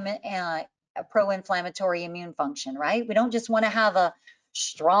pro-inflammatory immune function, right? We don't just want to have a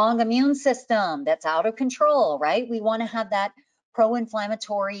strong immune system that's out of control, right? We want to have that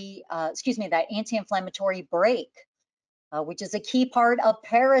pro-inflammatory, that anti-inflammatory break, which is a key part of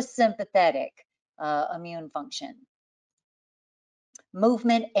parasympathetic immune function.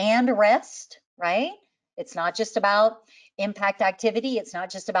 Movement and rest, right? It's not just about impact activity. It's not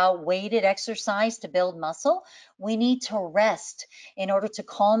just about weighted exercise to build muscle. We need to rest in order to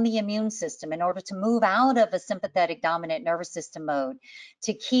calm the immune system, in order to move out of a sympathetic dominant nervous system mode,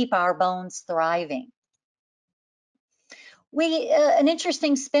 to keep our bones thriving. An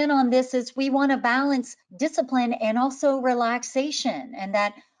interesting spin on this is we want to balance discipline and also relaxation, and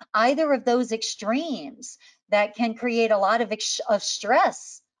that either of those extremes that can create a lot of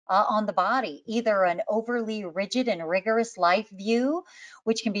stress on the body, either an overly rigid and rigorous life view,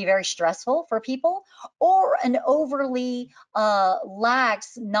 which can be very stressful for people, or an overly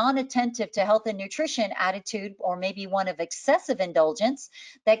lax, non-attentive to health and nutrition attitude, or maybe one of excessive indulgence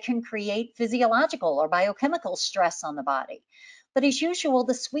that can create physiological or biochemical stress on the body. But as usual,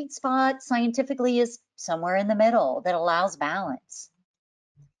 the sweet spot scientifically is somewhere in the middle that allows balance.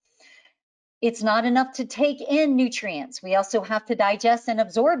 It's not enough to take in nutrients. We also have to digest and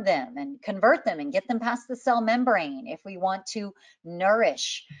absorb them and convert them and get them past the cell membrane if we want to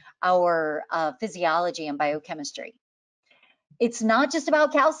nourish our physiology and biochemistry. It's not just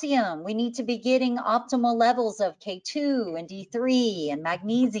about calcium. We need to be getting optimal levels of K2 and D3 and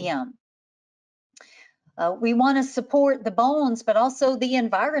magnesium. We want to support the bones, but also the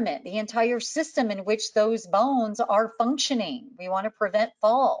environment, the entire system in which those bones are functioning. We want to prevent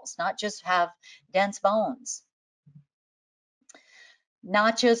falls, not just have dense bones.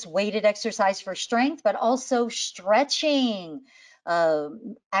 Not just weighted exercise for strength, but also stretching,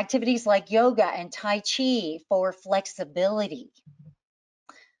 activities like yoga and Tai Chi for flexibility.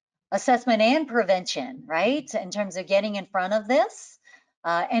 Assessment and prevention, right? In terms of getting in front of this.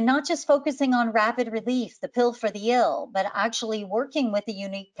 And not just focusing on rapid relief, the pill for the ill, but actually working with a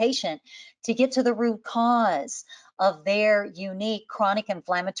unique patient to get to the root cause of their unique chronic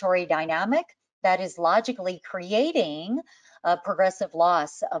inflammatory dynamic that is logically creating a progressive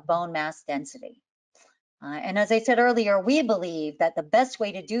loss of bone mass density. And as I said earlier, we believe that the best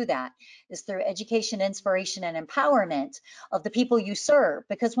way to do that is through education, inspiration, and empowerment of the people you serve.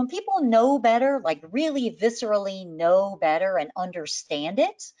 Because when people know better, like really viscerally know better and understand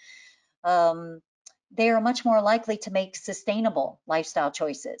it, they are much more likely to make sustainable lifestyle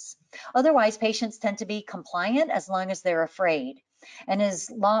choices. Otherwise, patients tend to be compliant as long as they're afraid. And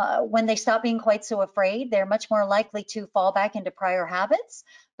when they stop being quite so afraid, they're much more likely to fall back into prior habits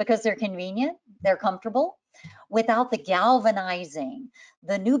because they're convenient, they're comfortable, without the galvanizing,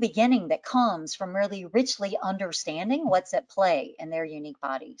 the new beginning that comes from really richly understanding what's at play in their unique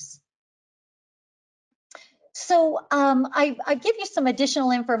bodies. So I give you some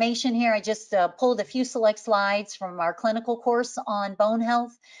additional information here. I just pulled a few select slides from our clinical course on bone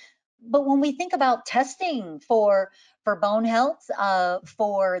health. But when we think about testing for bone health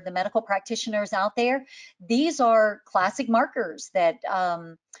for the medical practitioners out there, these are classic markers that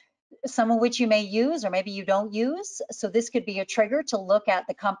some of which you may use or maybe you don't use. So this could be a trigger to look at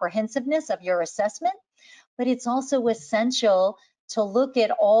the comprehensiveness of your assessment, but it's also essential to look at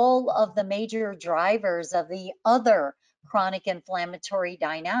all of the major drivers of the other chronic inflammatory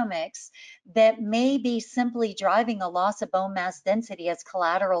dynamics that may be simply driving a loss of bone mass density as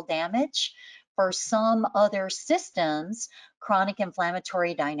collateral damage for some other system's chronic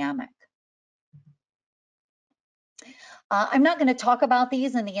inflammatory dynamic. I'm not going to talk about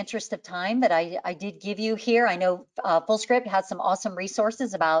these in the interest of time, but I did give you here. I know Fullscript has some awesome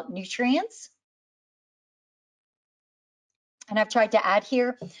resources about nutrients. And I've tried to add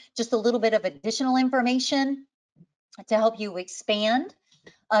here just a little bit of additional information to help you expand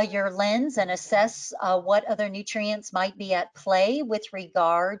your lens and assess what other nutrients might be at play with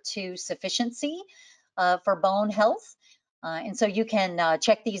regard to sufficiency for bone health. And so you can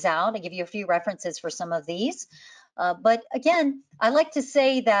check these out. I'll give you a few references for some of these. But again, I like to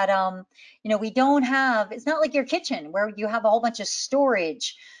say that, you know, we don't have, it's not like your kitchen where you have a whole bunch of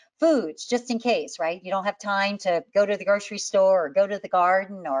storage foods just in case, right? You don't have time to go to the grocery store or go to the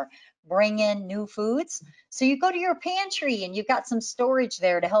garden or bring in new foods. So you go to your pantry and you've got some storage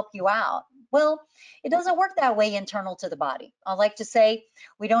there to help you out. Well, it doesn't work that way internal to the body. I like to say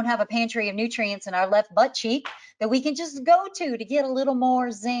we don't have a pantry of nutrients in our left butt cheek that we can just go to get a little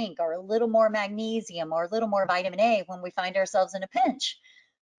more zinc or a little more magnesium or a little more vitamin A when we find ourselves in a pinch.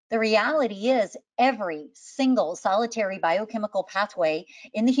 The reality is every single solitary biochemical pathway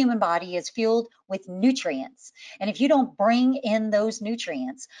in the human body is fueled with nutrients. And if you don't bring in those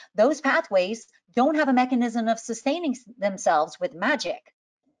nutrients, those pathways don't have a mechanism of sustaining themselves with magic.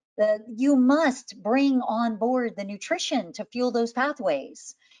 You must bring on board the nutrition to fuel those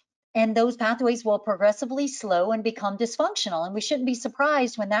pathways. And those pathways will progressively slow and become dysfunctional. And we shouldn't be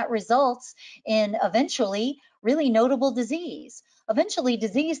surprised when that results in eventually really notable disease, eventually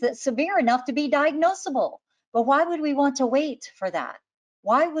disease that's severe enough to be diagnosable. But why would we want to wait for that?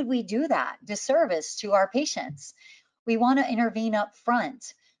 Why would we do that disservice to our patients? We want to intervene up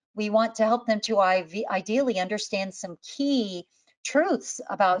front. We want to help them to ideally understand some key truths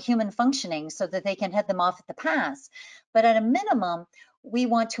about human functioning so that they can head them off at the pass. But at a minimum, we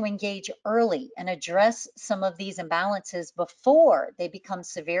want to engage early and address some of these imbalances before they become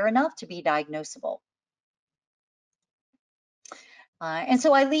severe enough to be diagnosable. And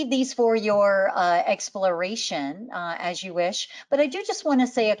so I leave these for your exploration as you wish, but I do just want to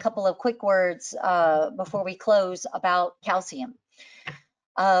say a couple of quick words before we close about calcium.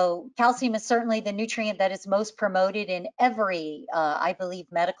 Calcium is certainly the nutrient that is most promoted in every, I believe,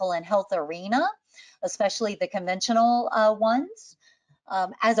 medical and health arena, especially the conventional ones,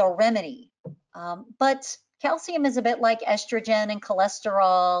 as a remedy. But calcium is a bit like estrogen and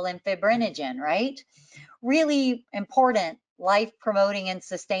cholesterol and fibrinogen, right? Really important life promoting and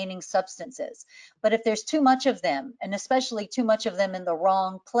sustaining substances. But if there's too much of them, and especially too much of them in the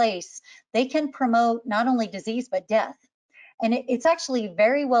wrong place, they can promote not only disease, but death. And it's actually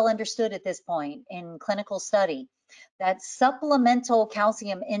very well understood at this point in clinical study that supplemental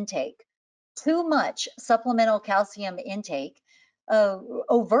calcium intake, too much supplemental calcium intake,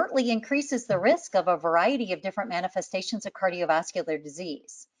 overtly increases the risk of a variety of different manifestations of cardiovascular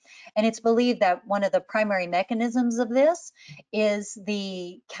disease. And it's believed that one of the primary mechanisms of this is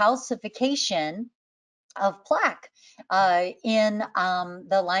the calcification of plaque in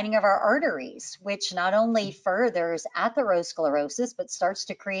the lining of our arteries, which not only furthers atherosclerosis, but starts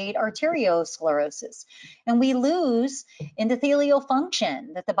to create arteriosclerosis. And we lose endothelial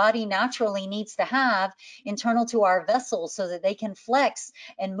function that the body naturally needs to have internal to our vessels so that they can flex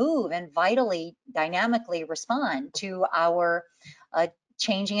and move and vitally, dynamically respond to our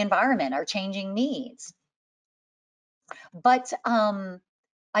changing environment, our changing needs. But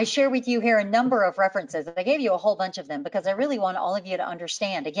I share with you here a number of references. I gave you a whole bunch of them because I really want all of you to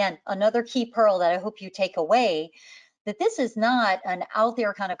understand. Again, another key pearl that I hope you take away, that this is not an out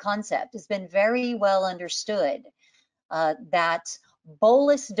there kind of concept. It's been very well understood that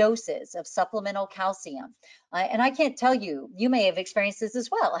bolus doses of supplemental calcium, and I can't tell you, you may have experienced this as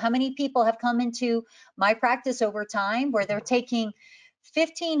well. How many people have come into my practice over time where they're taking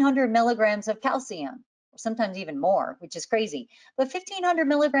 1,500 milligrams of calcium, sometimes even more, which is crazy, but 1,500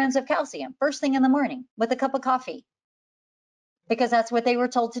 milligrams of calcium first thing in the morning with a cup of coffee, because that's what they were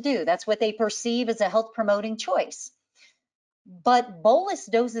told to do. That's what they perceive as a health promoting choice. But bolus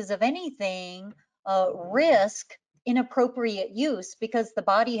doses of anything risk inappropriate use because the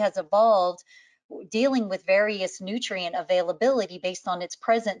body has evolved dealing with various nutrient availability based on its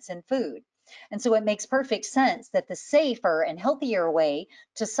presence in food. And so it makes perfect sense that the safer and healthier way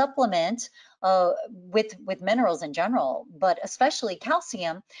to supplement with minerals in general, but especially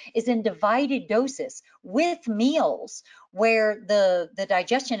calcium, is in divided doses with meals where the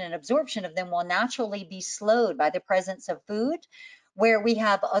digestion and absorption of them will naturally be slowed by the presence of food, where we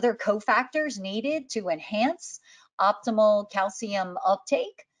have other cofactors needed to enhance optimal calcium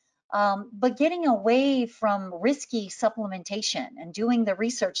uptake. But getting away from risky supplementation and doing the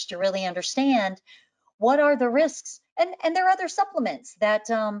research to really understand what are the risks. And there are other supplements that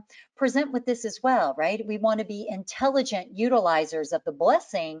present with this as well, right? We want to be intelligent utilizers of the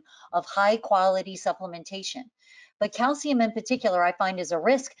blessing of high quality supplementation. But calcium in particular, I find, is a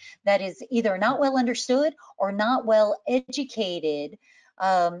risk that is either not well understood or not well educated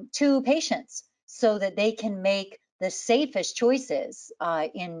to patients so that they can make the safest choices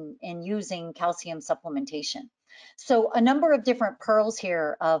in using calcium supplementation. So a number of different pearls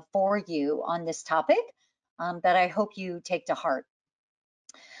here for you on this topic that I hope you take to heart.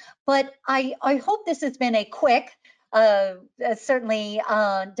 But I hope this has been a quick, certainly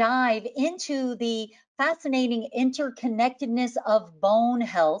dive into the fascinating interconnectedness of bone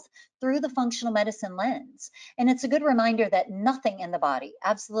health through the functional medicine lens. And it's a good reminder that nothing in the body,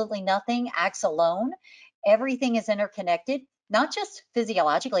 absolutely nothing, acts alone. Everything is interconnected, not just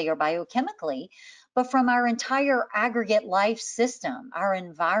physiologically or biochemically, but from our entire aggregate life system, our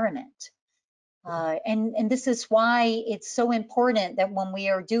environment. And this is why it's so important that when we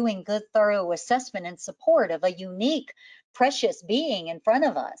are doing good, thorough assessment and support of a unique, precious being in front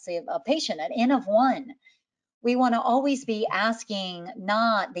of us, a patient, an N of one, we want to always be asking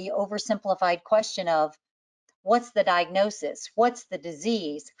not the oversimplified question of what's the diagnosis, what's the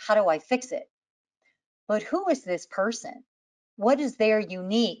disease, how do I fix it? But who is this person? What is their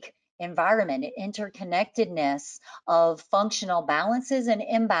unique environment, interconnectedness of functional balances and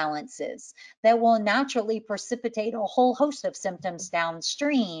imbalances that will naturally precipitate a whole host of symptoms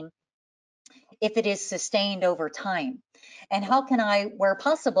downstream if it is sustained over time? And how can I, where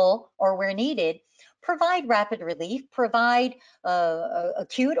possible or where needed, provide rapid relief, provide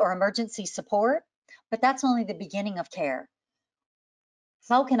acute or emergency support? But that's only the beginning of care.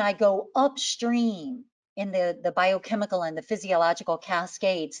 How can I go upstream in the biochemical and the physiological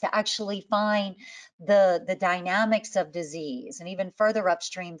cascades to actually find the dynamics of disease, and even further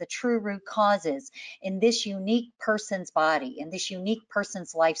upstream, the true root causes in this unique person's body, in this unique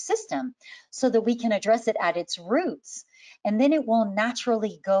person's life system, so that we can address it at its roots. And then it will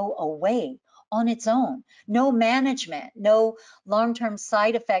naturally go away on its own. No management, no long-term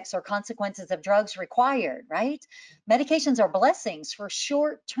side effects or consequences of drugs required, right? Medications are blessings for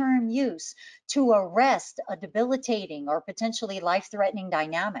short-term use to arrest a debilitating or potentially life-threatening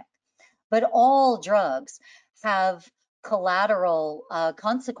dynamic. But all drugs have collateral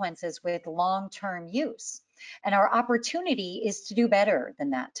consequences with long-term use. And our opportunity is to do better than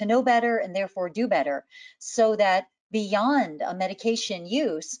that, to know better and therefore do better, so that beyond a medication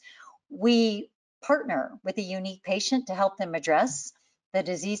use, we partner with a unique patient to help them address the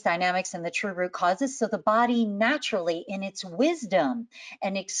disease dynamics and the true root causes, so the body naturally, in its wisdom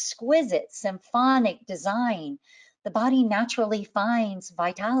and exquisite symphonic design, the body naturally finds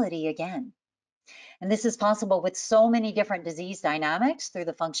vitality again. And this is possible with so many different disease dynamics through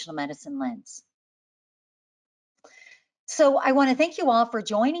the functional medicine lens. So I want to thank you all for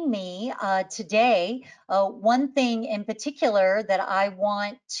joining me today. One thing in particular that I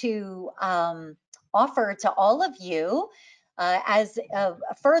want to offer to all of you as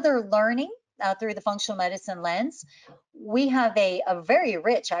further learning through the functional medicine lens, we have a very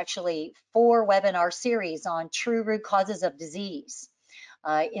rich, actually, 4-webinar series on true root causes of disease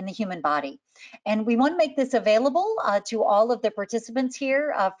in the human body. And we want to make this available to all of the participants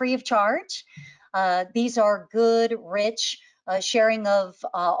here free of charge. These are good, rich sharing of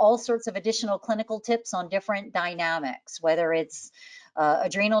all sorts of additional clinical tips on different dynamics, whether it's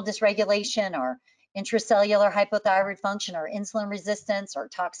adrenal dysregulation or intracellular hypothyroid function or insulin resistance or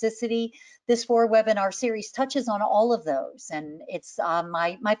toxicity. This 4-webinar series touches on all of those, and it's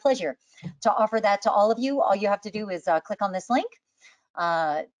my pleasure to offer that to all of you. All you have to do is click on this link.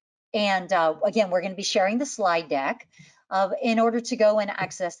 Again, we're going to be sharing the slide deck in order to go and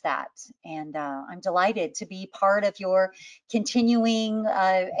access that. And I'm delighted to be part of your continuing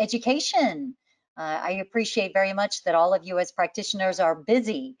education. I appreciate very much that all of you as practitioners are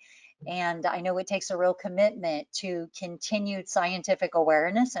busy. And I know it takes a real commitment to continued scientific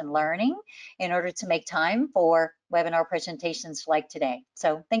awareness and learning in order to make time for webinar presentations like today.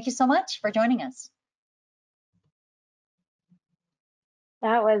 So thank you so much for joining us.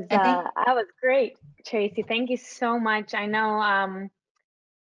 That was great, Tracy. Thank you so much. I know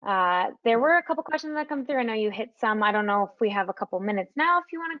there were a couple questions that come through. I know you hit some. I don't know if we have a couple minutes now if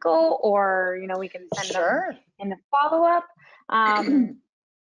you want to go, or we can send them in the follow-up.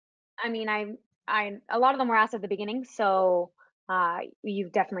 I mean, a lot of them were asked at the beginning, so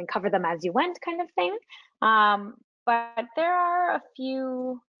you've definitely covered them as you went, kind of thing. But there are a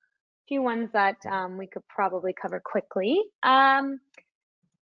few ones that we could probably cover quickly.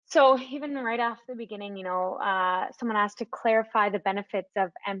 So even right after the beginning, someone asked to clarify the benefits of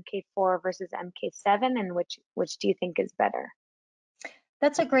MK4 versus MK7, and which do you think is better?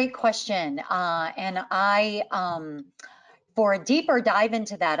 That's a great question, and for a deeper dive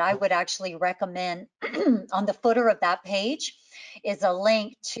into that, I would actually recommend on the footer of that page is a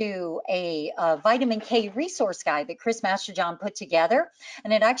link to a vitamin K resource guide that Chris Masterjohn put together,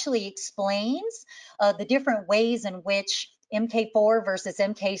 and it actually explains the different ways in which MK4 versus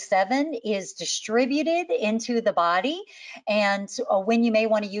MK7 is distributed into the body, and when you may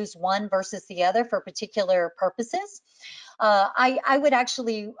want to use one versus the other for particular purposes. I would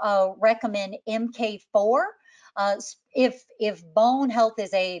actually recommend MK4 if bone health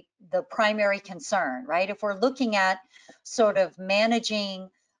is the primary concern, right? If we're looking at sort of managing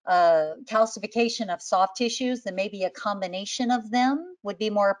calcification of soft tissues, then maybe a combination of them would be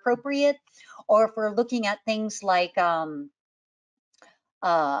more appropriate. Or if we're looking at things like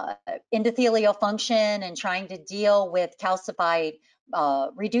endothelial function and trying to deal with calcified,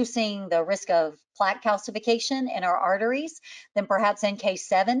 reducing the risk of plaque calcification in our arteries, then perhaps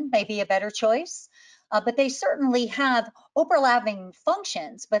NK7 may be a better choice. But they certainly have overlapping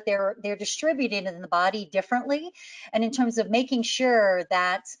functions, but they're distributed in the body differently. And in terms of making sure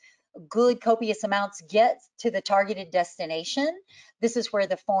that good copious amounts get to the targeted destination, this is where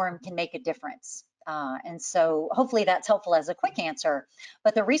the form can make a difference. And so hopefully that's helpful as a quick answer.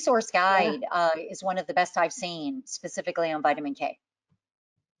 But the resource guide is one of the best I've seen specifically on vitamin K.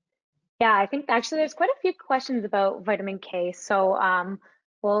 Yeah, I think actually there's quite a few questions about vitamin K. So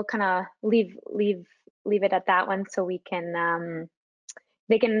we'll kind of leave it at that one, so we can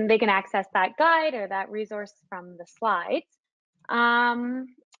they can access that guide or that resource from the slides.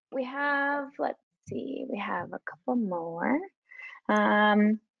 We have, let's see, we have a couple more.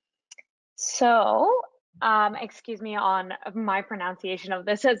 So Excuse me on my pronunciation of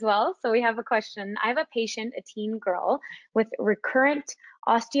this as well. So we have a question. I have a patient, a teen girl, with recurrent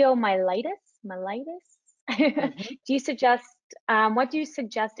osteomyelitis. Mhm. Do you suggest, what do you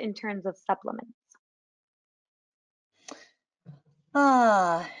suggest in terms of supplements?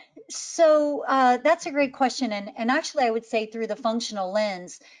 Ah, that's a great question. And actually, I would say through the functional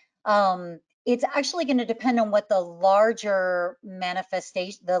lens, it's actually going to depend on what the larger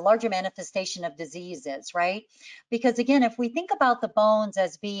manifestation of disease is, right? Because again, if we think about the bones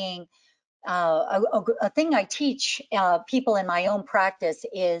as being a thing I teach people in my own practice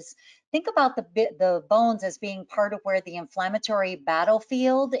is think about the bones as being part of where the inflammatory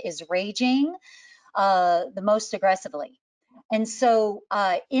battlefield is raging the most aggressively. And so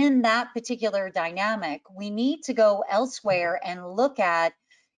in that particular dynamic, we need to go elsewhere and look at,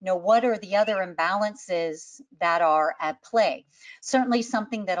 what are the other imbalances that are at play? Certainly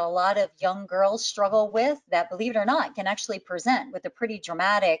something that a lot of young girls struggle with that, believe it or not, can actually present with a pretty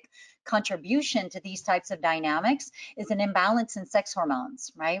dramatic contribution to these types of dynamics is an imbalance in sex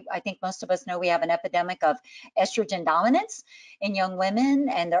hormones, right? I think most of us know we have an epidemic of estrogen dominance in young women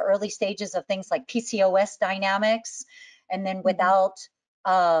and the early stages of things like PCOS dynamics. And then with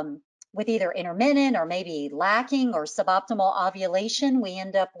either intermittent or maybe lacking or suboptimal ovulation, we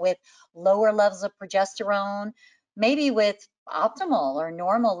end up with lower levels of progesterone, maybe with optimal or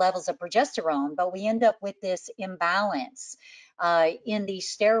normal levels of progesterone, but we end up with this imbalance in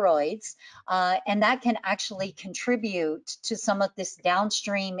these steroids, and that can actually contribute to some of this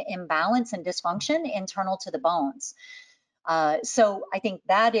downstream imbalance and dysfunction internal to the bones. So I think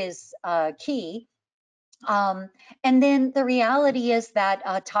that is key. And then the reality is that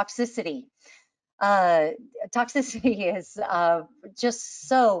uh, toxicity is just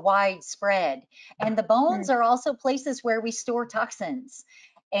so widespread. And the bones Mm. are also places where we store toxins.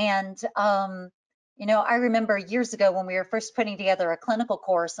 And, I remember years ago when we were first putting together a clinical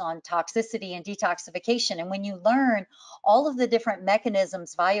course on toxicity and detoxification. And when you learn all of the different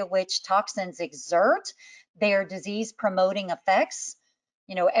mechanisms via which toxins exert their disease promoting effects,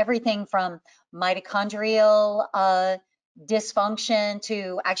 everything from mitochondrial dysfunction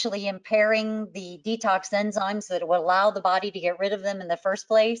to actually impairing the detox enzymes that will allow the body to get rid of them in the first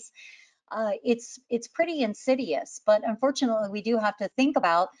place. It's pretty insidious, but unfortunately, we do have to think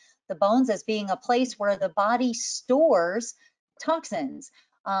about the bones as being a place where the body stores toxins,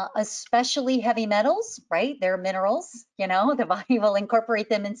 especially heavy metals, right? They're minerals, the body will incorporate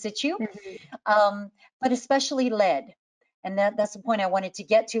them in situ, Mhm. but especially lead. And that's the point I wanted to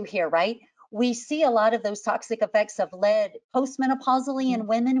get to here, right? We see a lot of those toxic effects of lead postmenopausally in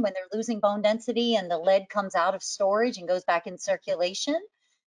women when they're losing bone density and the lead comes out of storage and goes back in circulation.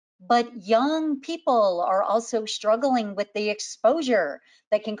 But young people are also struggling with the exposure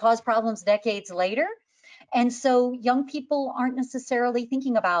that can cause problems decades later. And so young people aren't necessarily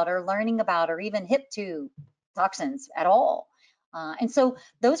thinking about or learning about or even hip to toxins at all. And so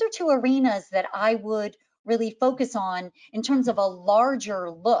those are two arenas that I would really focus on in terms of a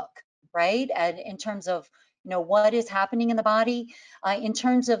larger look, right? And in terms of, what is happening in the body, in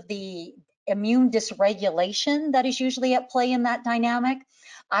terms of the immune dysregulation that is usually at play in that dynamic.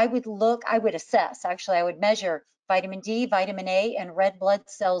 I would assess, actually, I would measure vitamin D, vitamin A, and red blood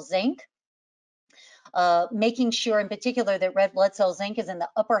cell zinc, making sure in particular that red blood cell zinc is in the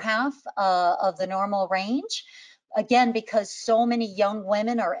upper half of the normal range. Again, because so many young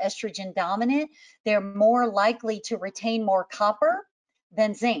women are estrogen dominant, they're more likely to retain more copper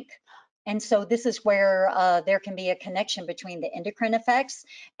than zinc. And so this is where there can be a connection between the endocrine effects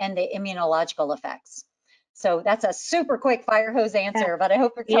and the immunological effects. So that's a super quick fire hose Yeah. answer, but I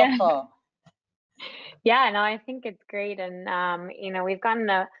hope it's Yeah. helpful. Yeah, no, I think it's great. And, we've gotten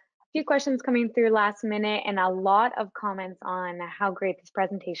a few questions coming through last minute and a lot of comments on how great this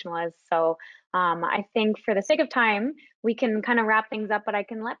presentation was. So I think for the sake of time, we can kind of wrap things up, but I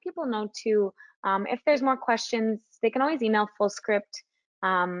can let people know too, if there's more questions, they can always email Fullscript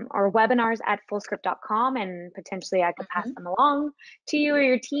or webinars at fullscript.com, and potentially I could pass Mhm. them along to you or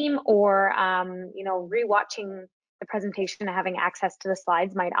your team, or, rewatching the presentation and having access to the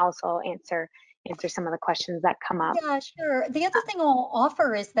slides might also answer some of the questions that come up. Yeah, sure. The other thing I'll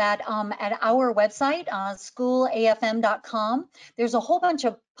offer is that at our website, schoolafm.com, there's a whole bunch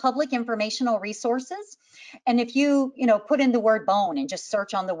of public informational resources. And if you put in the word bone and just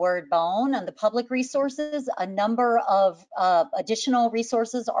search on the word bone on the public resources, a number of additional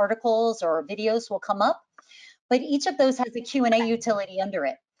resources, articles, or videos will come up. But each of those has a Q&A utility under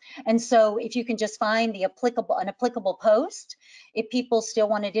it. And so if you can just find an applicable post, if people still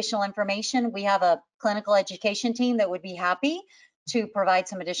want additional information, we have a clinical education team that would be happy to provide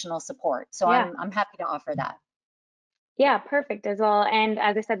some additional support. So Yeah. I'm happy to offer that. Yeah, perfect as well. And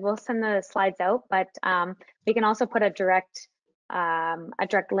as I said, we'll send the slides out, but we can also put a direct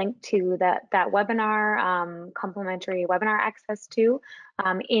link to that webinar, complimentary webinar access to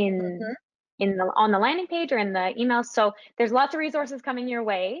on the landing page or in the email. So there's lots of resources coming your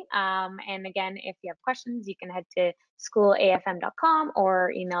way. And again, if you have questions, you can head to schoolafm.com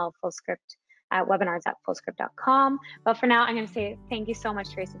or email Fullscript at webinars@fullscript.com. But for now, I'm going to say thank you so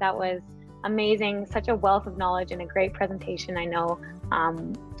much, Tracy. That was amazing, such a wealth of knowledge and a great presentation. I know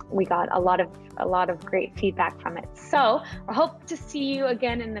we got a lot of great feedback from it. So I hope to see you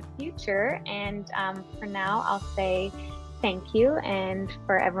again in the future. And for now, I'll say thank you, and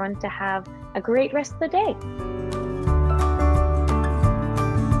for everyone to have a great rest of the day.